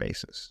a regular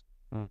basis?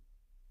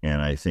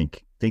 And I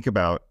think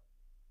about,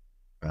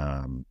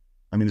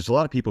 I mean, there's a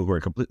lot of people who are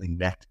completely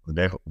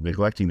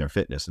neglecting their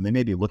fitness, and they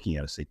may be looking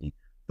at us thinking,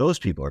 those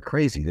people are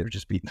crazy. They're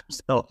just beating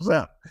themselves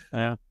up.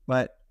 Yeah.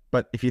 But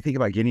if you think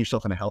about getting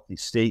yourself in a healthy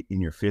state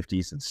in your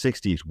 50s and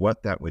 60s,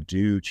 what that would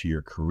do to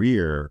your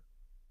career,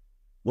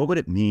 what would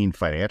it mean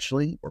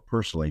financially or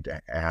personally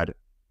to add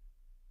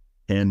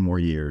 10 more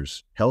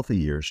years, healthy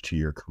years to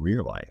your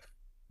career life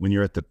when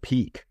you're at the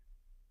peak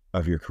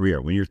of your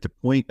career, when you're at the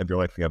point of your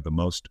life you have the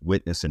most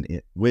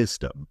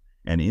wisdom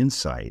and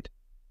insight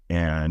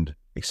and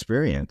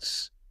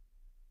experience,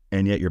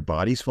 and yet your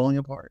body's falling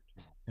apart,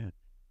 Yeah.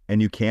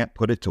 and you can't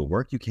put it to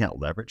work. You can't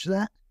leverage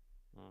that.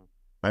 Mm.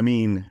 I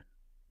mean,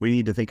 we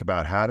need to think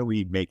about how do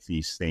we make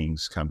these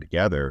things come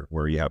together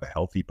where you have a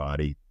healthy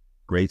body,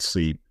 great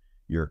sleep,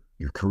 your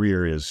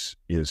career is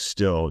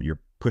still, you're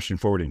pushing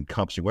forward and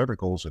accomplishing whatever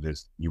goals it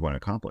is you want to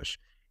accomplish,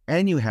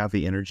 and you have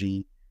the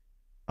energy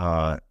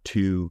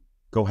to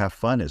go have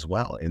fun as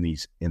well in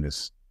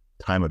this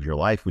time of your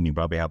life when you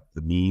probably have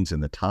the means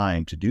and the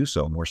time to do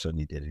so more so than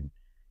you did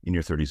in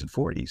your 30s and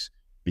 40s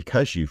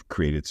because you've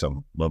created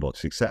some level of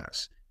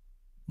success.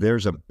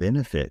 There's a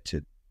benefit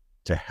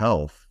to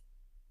health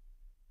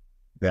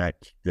that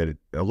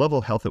a level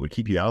of health that would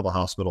keep you out of the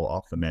hospital,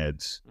 off the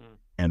meds,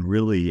 and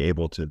really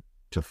able to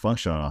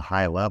function on a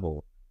high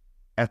level.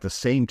 At the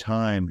same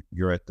time,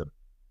 you're at the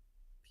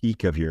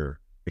peak of your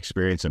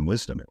experience and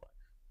wisdom in life.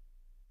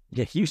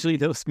 Yeah, usually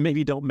those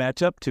maybe don't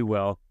match up too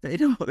well. They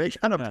don't. They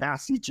kind of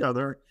pass each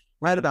other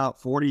right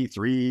about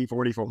 43,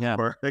 44.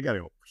 Yeah. They got to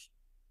go,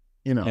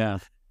 you know. Yeah.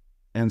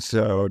 And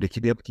so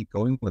to be able to keep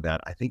going with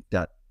that, I think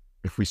that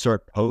if we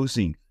start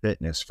posing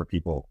fitness for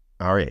people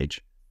our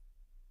age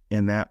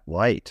in that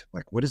light,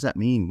 like, what does that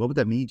mean? What would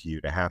that mean to you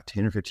to have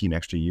 10 or 15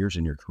 extra years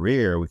in your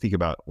career? We think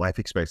about life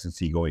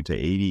expectancy going to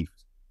 80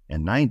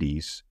 and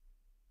 90s.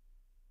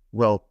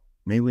 Well,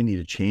 maybe we need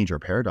to change our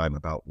paradigm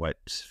about what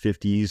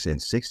 50s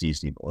and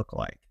 60s need to look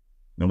like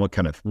and what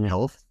kind of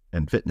health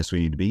and fitness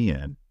we need to be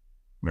in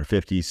our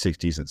 50s,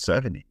 60s, and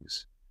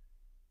 70s.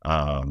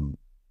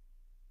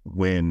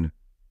 When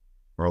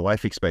our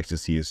life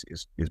expectancy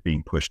is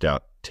being pushed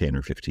out 10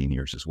 or 15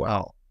 years as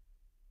well.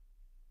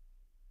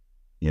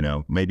 You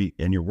know, maybe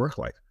in your work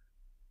life,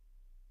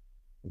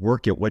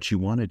 work at what you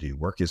want to do,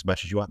 work as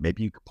much as you want.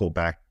 Maybe you can pull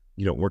back,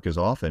 you don't work as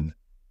often,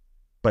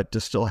 but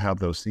to still have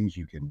those things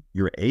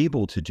you're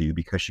able to do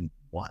because you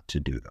want to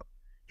do them.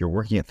 You're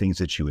working at things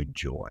that you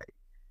enjoy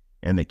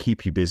and that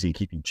keep you busy,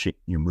 keep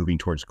you moving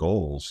towards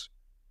goals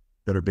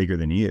that are bigger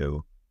than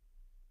you,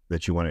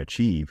 that you want to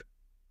achieve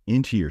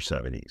into your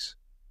 70s.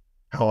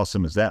 How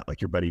awesome is that?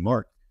 Like your buddy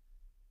Mark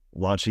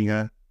launching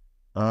a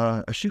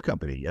shoe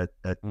company at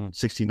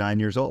 69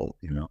 years old,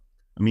 you know?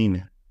 I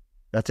mean,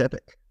 that's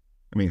epic.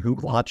 I mean, who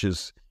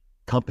launches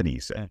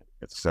companies at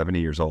 70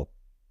 years old?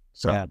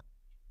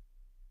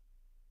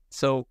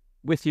 So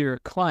with your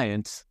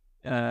clients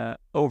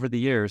over the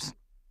years,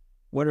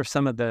 what are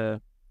some of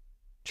the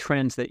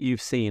trends that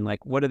you've seen?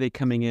 Like, what are they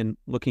coming in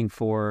looking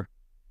for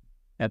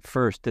at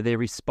first? Do they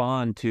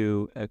respond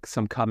to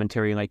some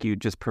commentary like you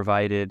just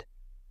provided?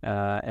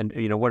 And,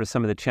 you know, what are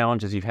some of the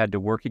challenges you've had to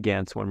work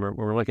against when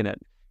we're looking at,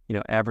 you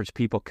know, average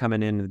people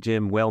coming into the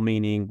gym,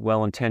 well-meaning,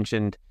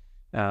 well-intentioned,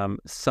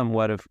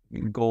 somewhat of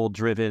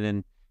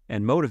goal-driven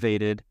and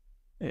motivated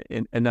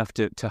enough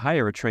to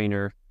hire a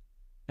trainer,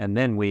 and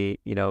then we,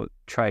 you know,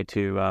 try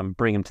to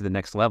bring them to the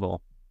next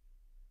level.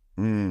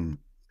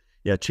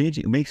 Yeah,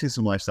 making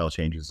some lifestyle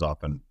changes is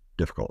often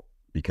difficult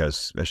because,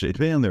 especially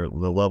depending on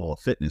the level of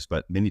fitness,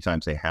 but many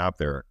times they have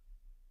they're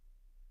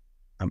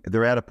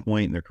at a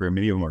point in their career.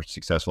 Many of them are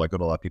successful. I go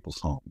to a lot of people's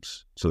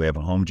homes, so they have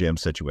a home gym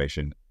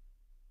situation.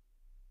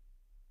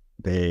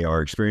 They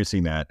are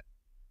experiencing that.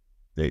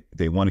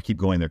 They want to keep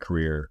going their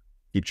career,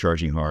 keep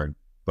charging hard,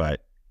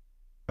 but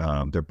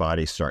their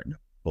body's starting to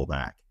pull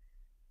back,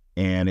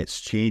 and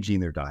it's changing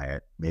their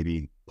diet,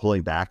 maybe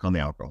pulling back on the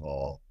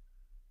alcohol,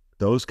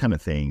 those kind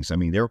of things. I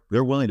mean,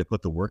 they're willing to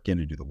put the work in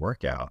to do a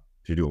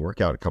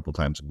workout a couple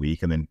times a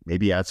week, and then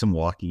maybe add some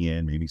walking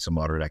in, maybe some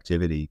moderate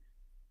activity.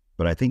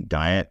 But I think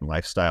diet and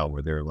lifestyle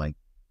where they're like,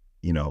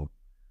 you know,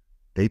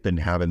 they've been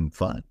having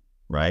fun,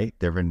 right?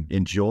 They've been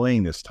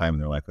enjoying this time in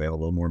their life. They have a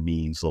little more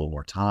means, a little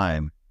more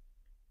time,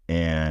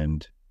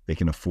 and they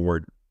can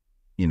afford,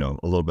 you know,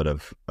 a little bit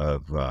of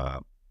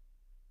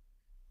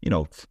you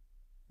know,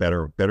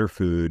 better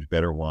food,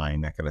 better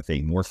wine, that kind of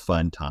thing, more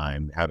fun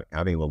time,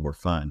 having a little more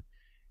fun.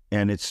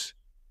 And it's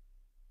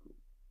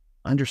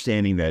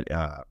understanding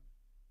that,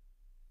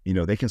 you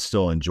know, they can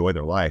still enjoy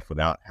their life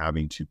without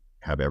having to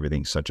have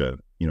everything such a,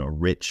 you know,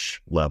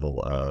 rich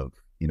level of,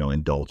 you know,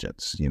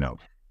 indulgence, you know.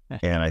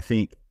 And I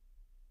think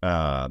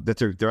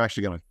that they're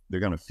actually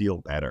gonna feel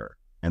better,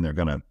 and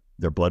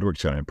their blood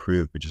work's gonna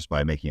improve, but just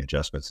by making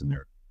adjustments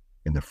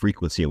in the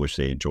frequency at which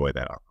they enjoy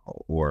that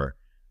alcohol, or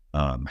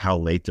how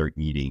late they're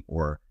eating,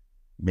 or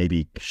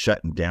maybe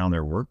shutting down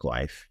their work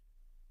life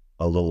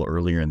a little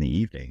earlier in the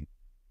evening.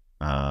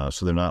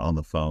 So they're not on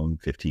the phone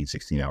 15,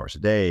 16 hours a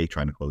day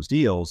trying to close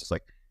deals. It's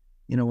like,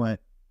 you know what,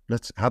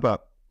 how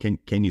about,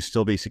 can you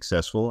still be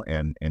successful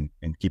and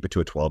keep it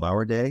to a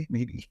 12-hour day?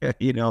 Maybe,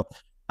 you know,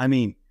 I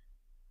mean,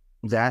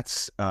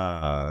 that's,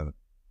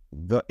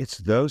 it's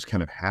those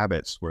kind of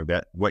habits where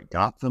what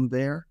got them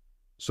there.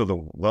 So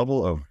the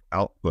level of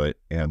output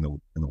and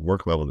the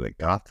work level that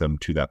got them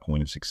to that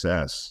point of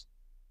success,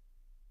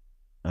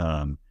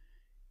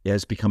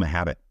 has become a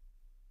habit.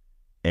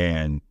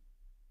 And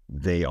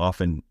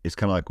it's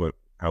kind of like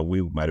how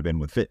we might've been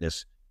with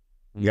fitness.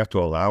 You have to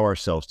allow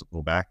ourselves to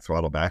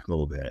throttle back a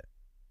little bit,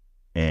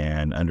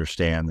 and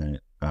understand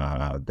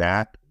that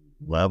that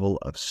level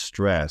of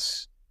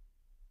stress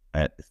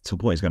at some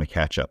point is going to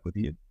catch up with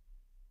you.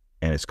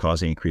 and it's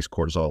causing increased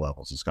cortisol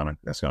levels. That's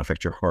gonna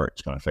affect your heart.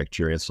 It's gonna affect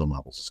your insulin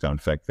levels. It's gonna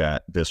affect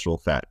that visceral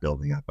fat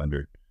building up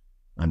under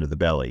the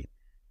belly.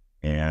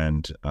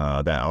 And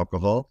that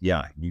alcohol,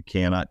 yeah, you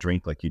cannot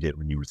drink like you did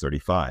when you were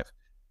 35.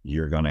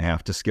 You're gonna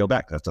have to scale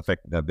back. That's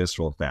affecting that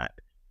visceral fat,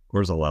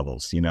 cortisol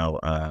levels.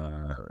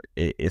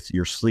 It's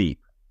your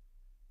sleep,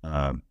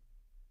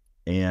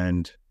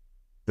 and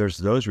there's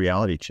those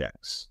reality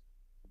checks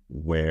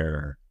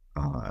where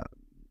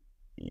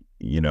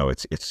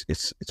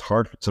it's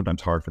hard,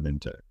 sometimes hard for them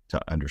to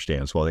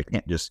understand as well.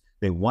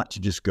 They want to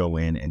just go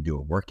in and do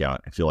a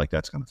workout and feel like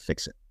that's going to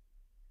fix it.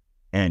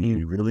 And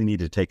you really need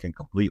to take a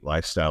complete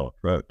lifestyle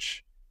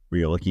approach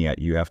where you're looking at,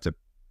 you have to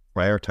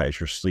prioritize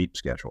your sleep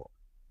schedule.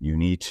 You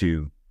need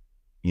to,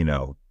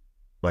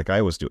 like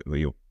I was doing,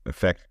 you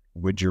affect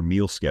with your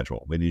meal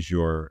schedule. What is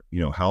your,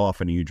 how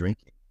often are you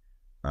drinking?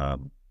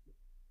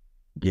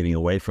 Getting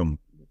away from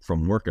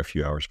work a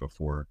few hours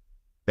before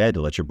bed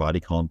to let your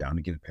body calm down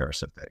and get a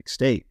parasympathetic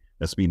state.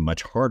 That's being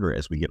much harder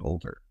as we get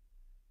older,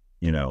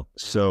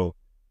 so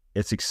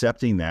it's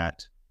accepting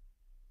that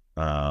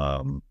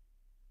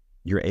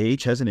your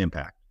age has an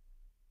impact,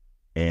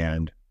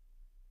 and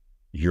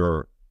these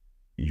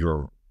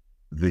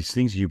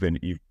things you've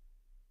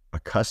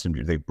accustomed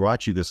to, they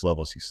brought you this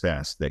level of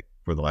success that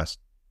for the last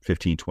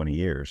 15, 20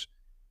 years,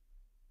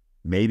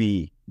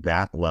 maybe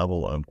that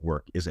level of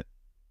work isn't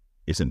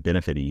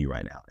benefiting you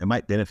right now. It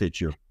might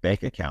benefit your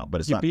bank account,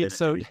 but it's not.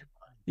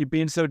 You're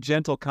being so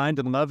gentle, kind,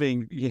 and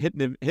loving. You're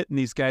hitting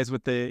these guys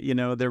with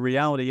their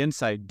reality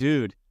insight,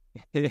 dude.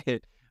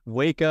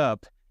 Wake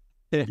up.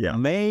 It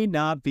may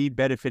not be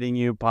benefiting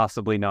you,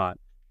 possibly not.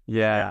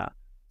 Yeah.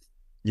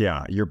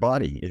 Your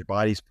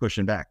body's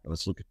pushing back.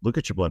 Let's look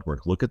at your blood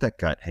work. Look at that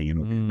gut hanging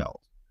over your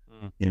belt.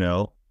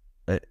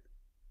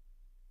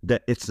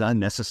 That it's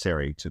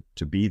unnecessary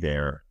to be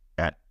there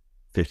at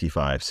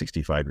 55,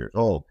 65 years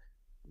old.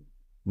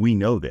 We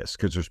know this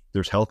because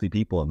there's healthy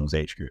people in those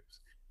age groups.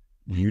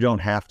 You don't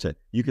have to.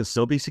 You can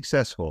still be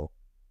successful,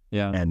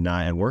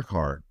 and work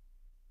hard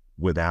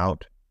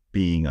without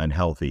being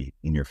unhealthy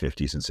in your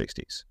 50s and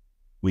 60s.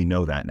 We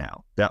know that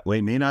now. That way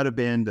may not have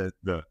been the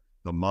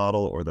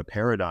model or the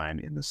paradigm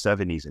in the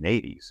 70s and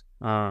 80s.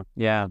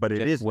 But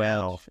it is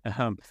Welch.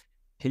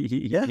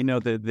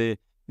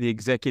 The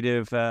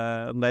executive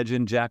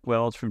legend Jack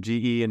Welch from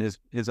GE and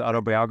his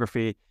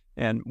autobiography.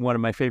 And one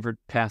of my favorite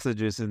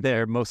passages in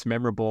there, most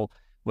memorable,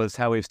 was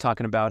how he was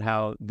talking about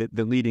how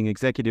the leading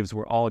executives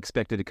were all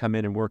expected to come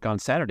in and work on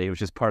Saturday. It was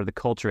just part of the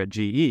culture at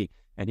GE,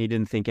 and he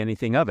didn't think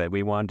anything of it.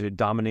 We wanted to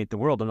dominate the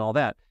world and all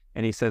that.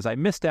 And he says, I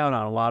missed out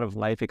on a lot of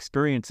life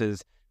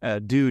experiences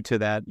due to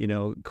that,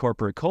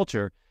 corporate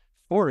culture.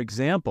 For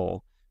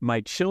example,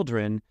 my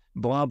children,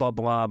 blah, blah,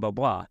 blah, blah,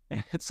 blah.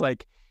 And it's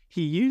like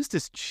he used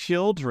his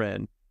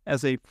children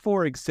as a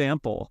for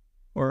example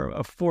or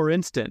a for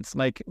instance.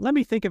 Like, let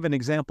me think of an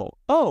example.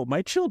 Oh,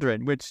 my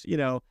children, which,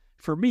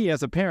 for me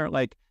as a parent,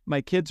 like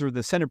my kids were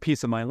the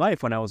centerpiece of my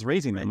life when I was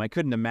raising them. I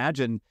couldn't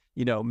imagine,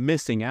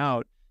 missing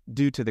out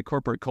due to the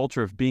corporate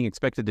culture of being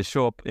expected to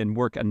show up and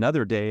work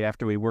another day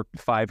after we worked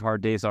 5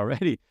 hard days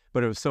already.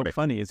 But it was so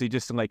funny as he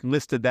just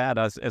listed that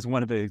as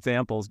one of the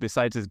examples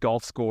besides his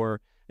golf score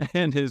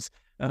and his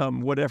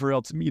whatever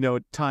else,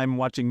 time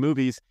watching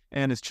movies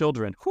and his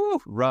children.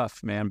 Whew,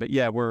 rough, man. But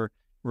yeah, we're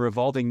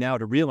evolving now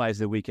to realize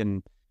that we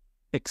can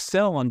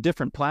excel on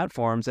different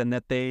platforms and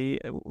that they,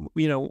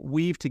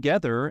 weave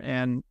together,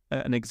 and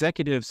an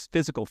executive's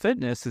physical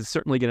fitness is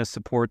certainly going to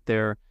support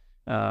their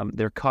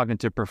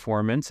cognitive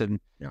performance and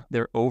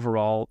their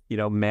overall,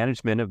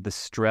 management of the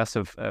stress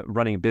of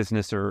running a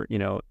business or,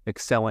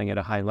 excelling at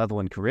a high level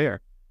in career.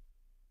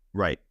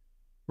 Right.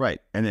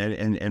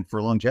 And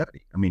for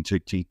longevity, I mean, to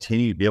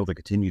continue to be able to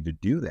continue to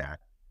do that.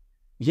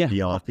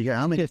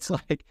 It's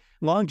like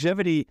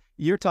longevity.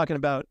 You're talking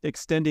about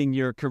extending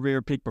your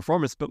career peak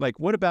performance, but like,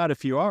 what about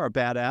if you are a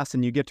badass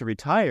and you get to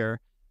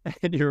retire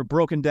and you're a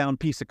broken down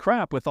piece of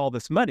crap with all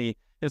this money?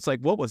 It's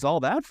like, what was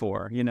all that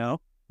for?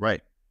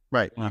 Right.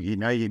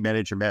 Now you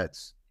manage your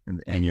meds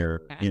and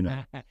you're,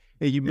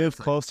 you move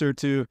closer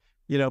to,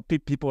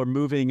 people are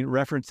moving,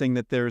 referencing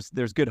that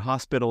there's good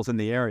hospitals in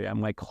the area. I'm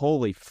like,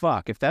 holy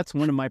fuck, if that's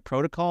one of my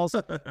protocols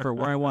for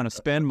where I want to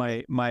spend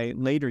my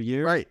later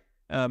years,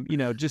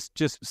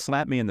 just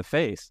slap me in the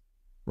face.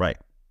 Right.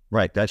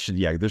 That should,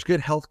 there's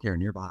good healthcare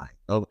nearby.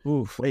 Oh,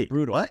 oof, wait,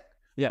 brutal. What?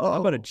 Yeah. How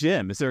about a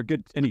gym? Is there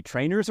any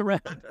trainers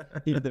around?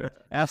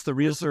 Ask the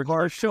realtor,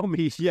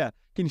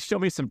 can you show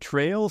me some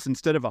trails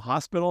instead of a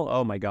hospital?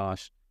 Oh my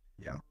gosh.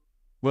 Yeah.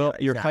 Well,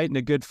 you're fighting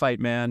a good fight,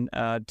 man.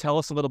 Tell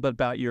us a little bit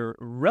about your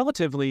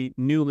relatively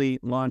newly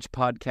launched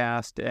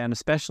podcast, and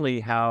especially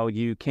how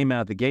you came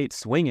out of the gate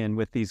swinging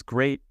with these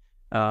great,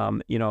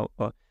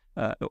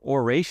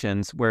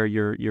 orations where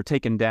you're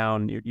taking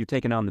on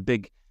the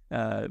big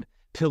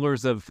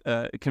pillars of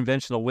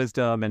conventional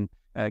wisdom and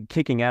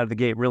kicking out of the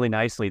gate really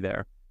nicely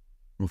there.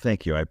 Well,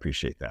 thank you. I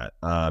appreciate that.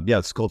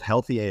 It's called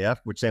Healthy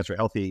AF, which stands for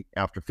Healthy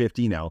After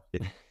 50. Now,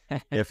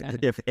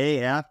 if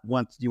AF you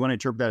want to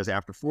interpret that as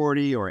after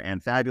 40 or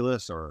and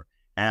fabulous or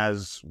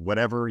as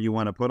whatever you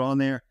want to put on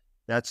there,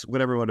 that's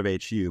whatever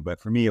motivates you. But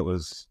for me, it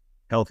was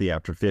healthy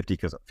after 50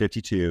 because I'm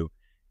 52,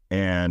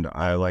 and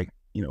I like,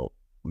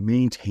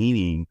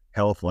 maintaining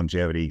health,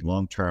 longevity,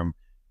 long term.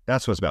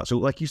 That's what it's about. So,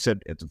 like you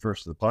said at the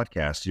first of the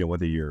podcast,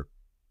 whether you're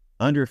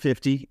under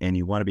 50 and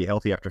you want to be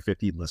healthy after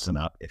 50, listen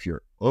up. If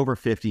you're over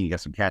 50, you got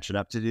some catching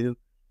up to do,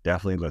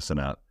 definitely listen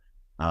up.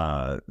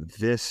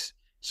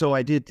 So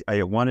I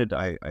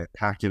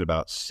packed in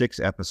about 6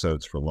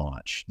 episodes for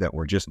launch that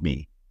were just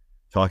me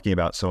talking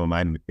about some of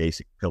my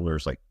basic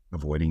pillars, like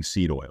avoiding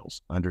seed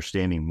oils,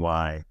 understanding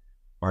why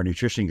our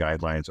nutrition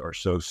guidelines are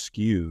so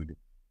skewed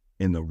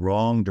in the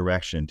wrong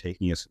direction,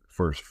 taking us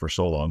for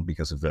so long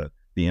because of the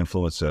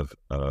influence of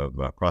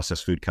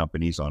processed food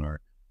companies on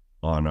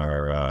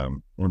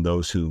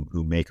those who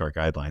make our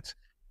guidelines,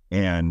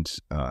 and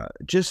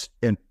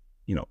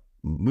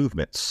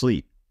movement,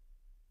 sleep,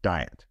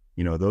 diet,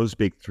 those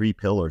big 3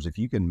 pillars. If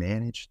you can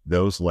manage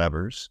those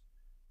levers,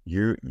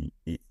 you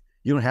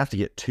don't have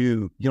to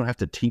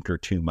tinker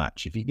too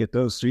much. If you get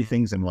those 3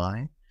 things in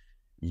line,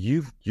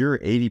 you're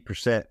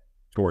 80%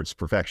 towards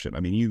perfection. I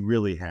mean, you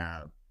really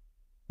have,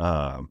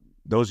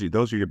 those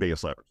are your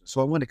biggest levers.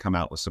 So I want to come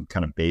out with some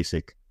kind of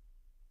basic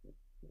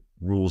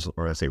rules,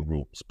 or I say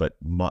rules, but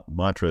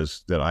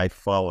mantras that I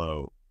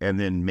follow, and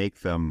then make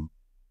them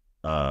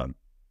how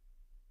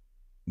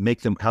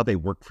they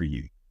work for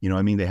you.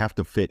 They have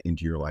to fit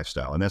into your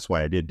lifestyle. And that's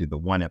why I did do the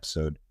one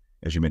episode,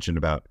 as you mentioned,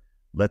 about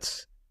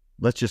let's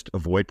just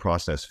avoid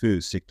processed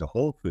foods, stick to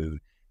whole food,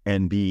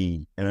 and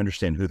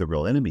understand who the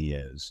real enemy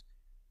is,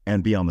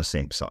 and be on the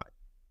same side.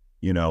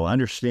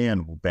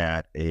 Understand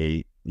that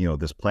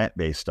this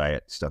plant-based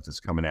diet stuff that's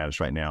coming at us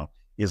right now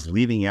is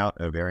leaving out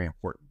a very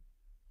important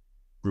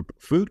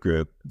food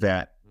group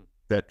that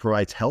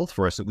provides health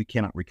for us that we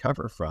cannot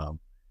recover from,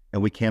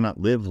 and we cannot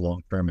live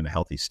long-term in a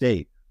healthy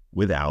state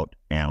without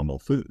animal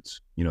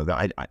foods.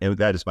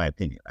 That is my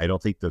opinion. I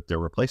don't think that they're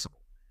replaceable.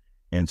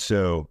 And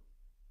so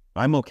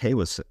I'm okay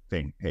with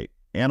saying, hey,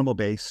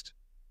 animal-based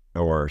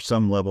or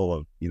some level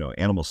of,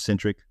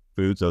 animal-centric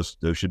foods, those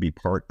should be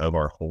part of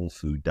our whole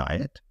food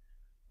diet.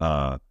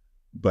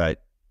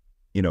 But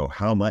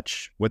how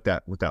much, what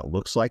that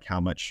looks like, how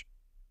much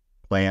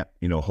plant,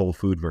 whole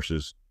food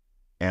versus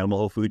animal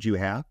whole food you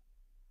have,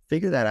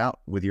 figure that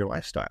out with your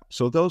lifestyle.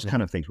 So those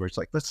kind of things where it's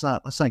like, let's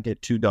not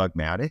get too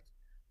dogmatic.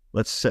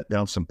 Let's set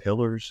down some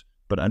pillars,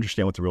 but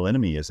understand what the real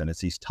enemy is. And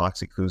it's these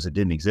toxic foods that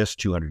didn't exist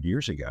 200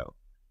 years ago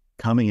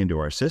coming into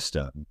our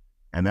system.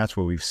 And that's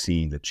where we've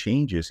seen the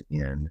changes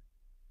in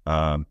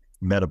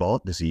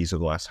metabolic disease over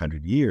the last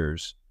 100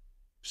 years,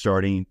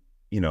 starting,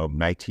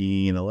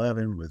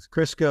 1911 with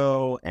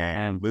Crisco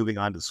and moving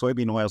on to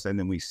soybean oils. And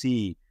then we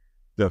see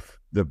the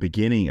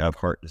beginning of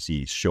heart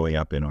disease showing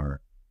up in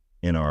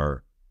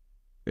our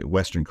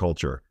Western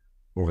culture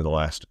over the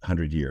last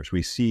 100 years.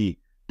 We see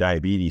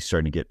diabetes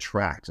starting to get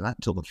tracked, not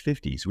until the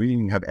 50s. We didn't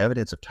even have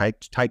evidence of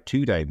type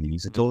 2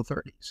 diabetes until the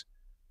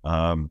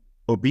 30s.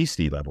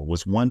 Obesity level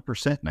was 1%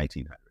 in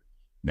 1900.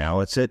 Now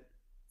it's at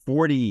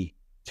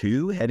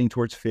 42, heading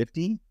towards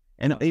 50.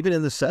 And even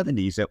in the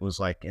 70s, it was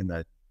like in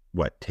the,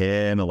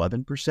 10,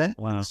 11%?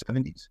 Wow. In the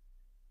 70s.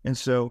 And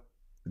so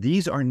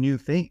these are new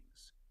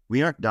things.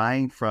 We aren't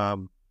dying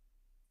from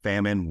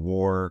famine,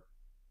 war,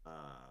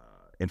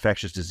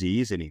 infectious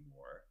disease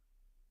anymore.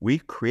 We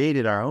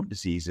created our own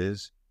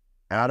diseases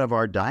out of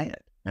our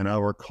diet and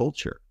our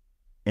culture,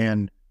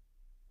 and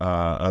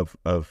of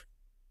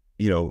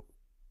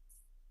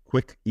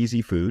quick,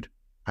 easy food,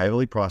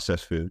 highly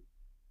processed food,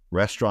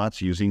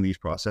 restaurants using these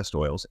processed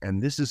oils.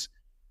 And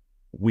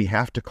we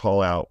have to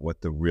call out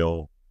what the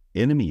real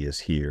enemy is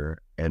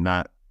here, and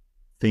not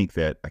think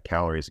that a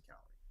calorie is a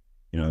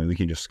calorie. We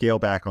can just scale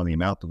back on the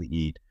amount that we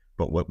eat,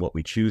 but what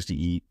we choose to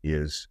eat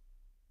is,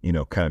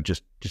 kind of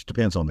just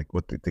depends on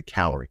the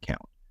calorie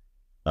count.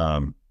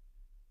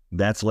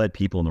 That's led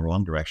people in the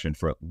wrong direction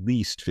for at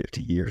least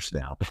 50 years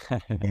now.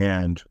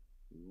 And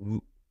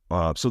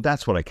so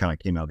that's what I kind of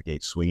came out of the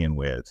gate swinging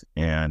with.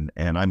 And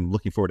I'm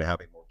looking forward to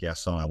having more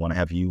guests on. I want to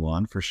have you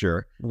on for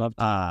sure. Love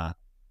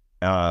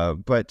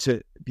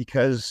to.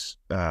 Because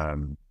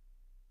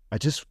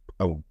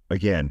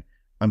again,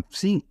 I'm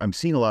seeing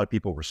a lot of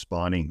people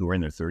responding who are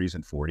in their 30s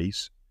and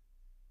 40s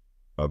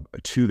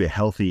to the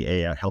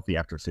healthy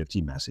after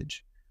 50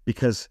 message,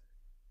 because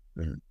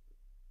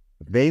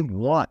they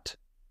want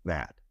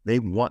that. They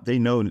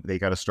know they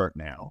got to start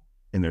now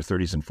in their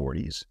 30s and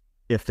 40s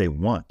if they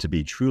want to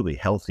be truly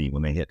healthy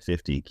when they hit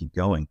 50, keep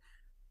going.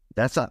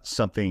 That's not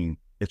something,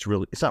 it's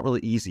not really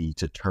easy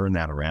to turn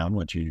that around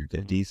once you're in your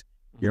 50s.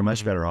 You're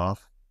much better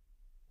off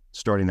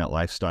starting that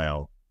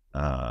lifestyle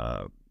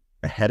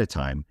ahead of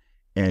time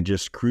and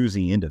just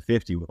cruising into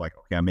 50 with like,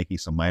 okay, I'm making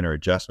some minor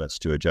adjustments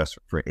to adjust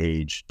for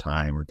age,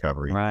 time,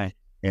 recovery, right,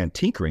 and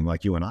tinkering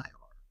like you and I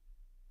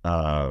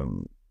are.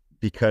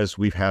 Because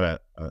we've had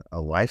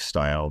a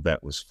lifestyle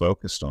that was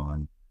focused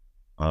on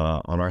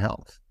our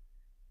health.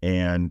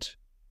 And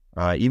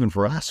even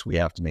for us, we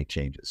have to make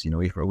changes.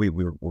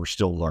 We're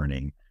still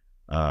learning.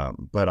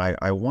 But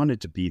I wanted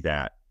to be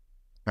that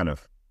kind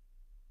of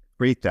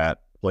create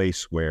that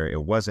place where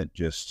it wasn't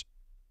just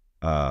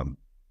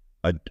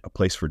a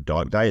place for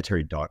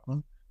dietary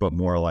dogma, but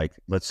more like,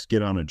 let's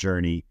get on a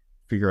journey,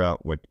 figure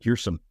out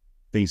here's some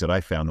things that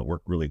I found that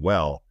work really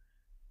well,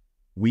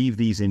 weave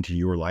these into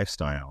your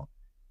lifestyle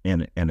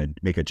and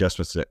make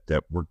adjustments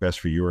that work best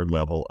for your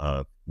level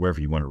of wherever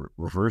you want to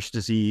reverse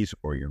disease,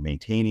 or you're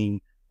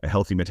maintaining a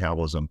healthy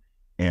metabolism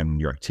and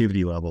your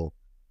activity level,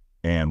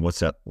 and what's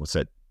that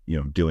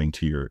doing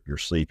to your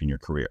sleep and your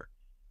career,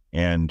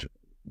 and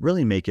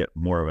really make it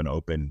more of an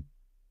open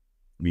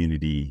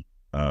community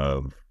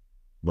of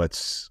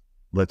let's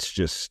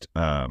just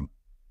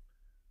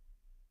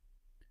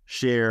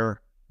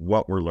share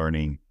what we're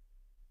learning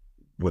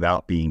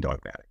without being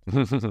dogmatic.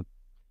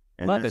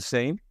 Love it,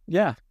 Zane.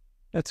 Yeah,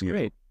 that's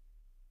great.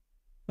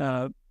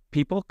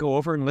 People, go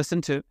over and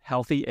listen to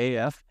Healthy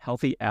AF,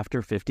 Healthy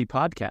After 50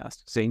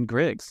 podcast. Zane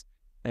Griggs,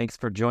 thanks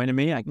for joining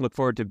me. I look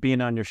forward to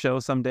being on your show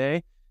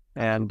someday.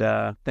 And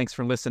thanks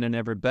for listening,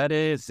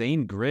 everybody.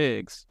 Zane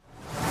Griggs.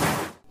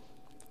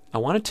 I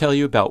want to tell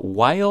you about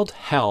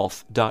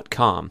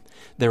wildhealth.com.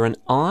 They're an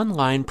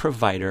online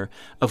provider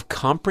of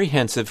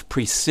comprehensive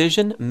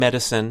precision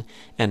medicine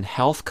and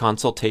health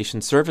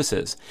consultation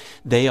services.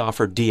 They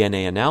offer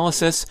DNA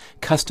analysis,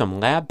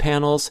 custom lab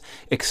panels,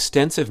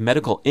 extensive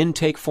medical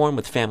intake form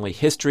with family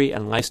history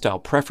and lifestyle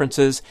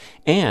preferences,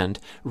 and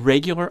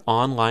regular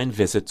online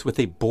visits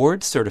with a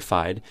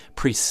board-certified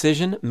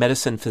precision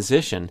medicine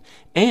physician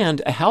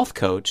and a health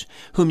coach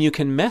whom you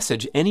can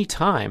message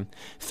anytime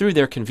through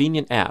their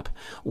convenient app.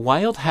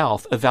 Wild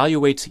Health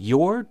evaluates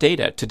your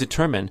data to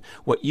determine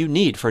what you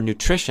need for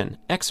nutrition,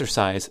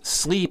 exercise,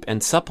 sleep,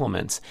 and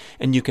supplements,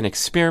 and you can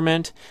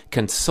experiment,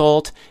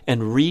 consult,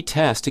 and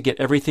retest to get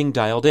everything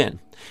dialed in.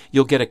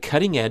 You'll get a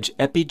cutting-edge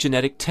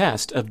epigenetic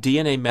test of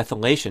DNA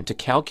methylation to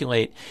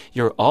calculate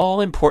your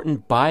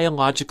all-important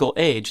biological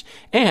age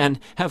and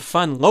have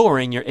fun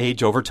lowering your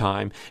age over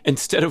time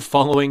instead of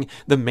following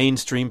the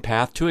mainstream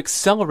path to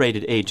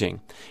accelerated aging.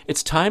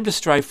 It's time to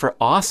strive for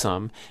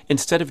awesome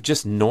instead of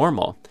just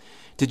normal.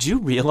 Did you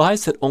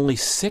realize that only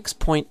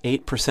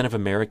 6.8% of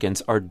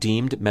Americans are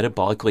deemed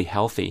metabolically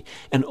healthy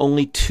and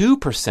only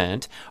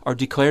 2% are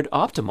declared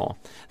optimal?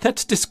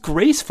 That's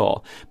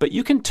disgraceful, but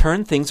you can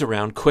turn things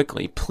around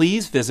quickly.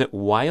 Please visit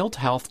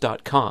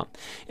wildhealth.com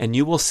and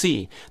you will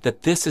see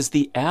that this is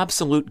the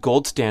absolute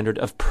gold standard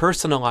of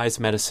personalized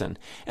medicine,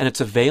 and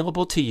it's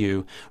available to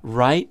you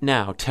right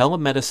now.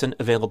 Telemedicine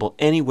available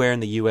anywhere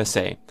in the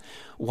USA.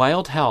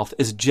 Wild Health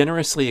is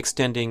generously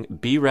extending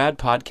B-Rad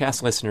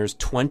podcast listeners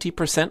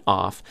 20%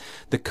 off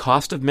the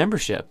cost of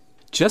membership.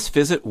 Just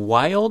visit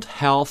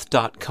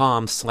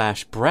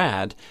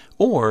wildhealth.com/Brad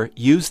or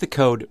use the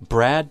code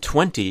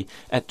BRAD20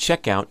 at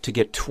checkout to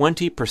get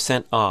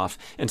 20% off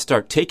and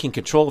start taking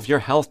control of your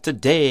health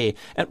today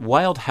at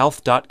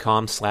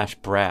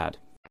wildhealth.com/Brad.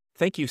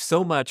 Thank you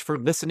so much for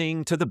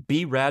listening to the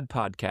B-Rad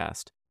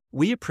podcast.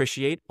 We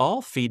appreciate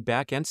all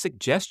feedback and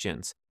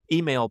suggestions.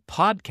 Email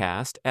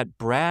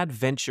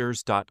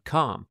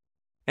podcast@bradventures.com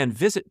and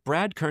visit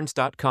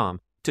bradkearns.com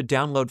to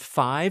download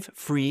 5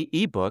 free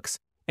ebooks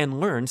and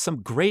learn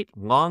some great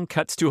long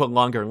cuts to a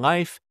longer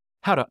life,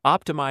 how to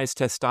optimize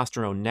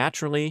testosterone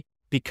naturally,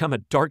 become a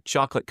dark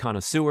chocolate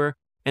connoisseur,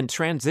 and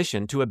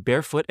transition to a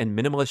barefoot and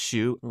minimalist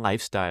shoe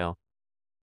lifestyle.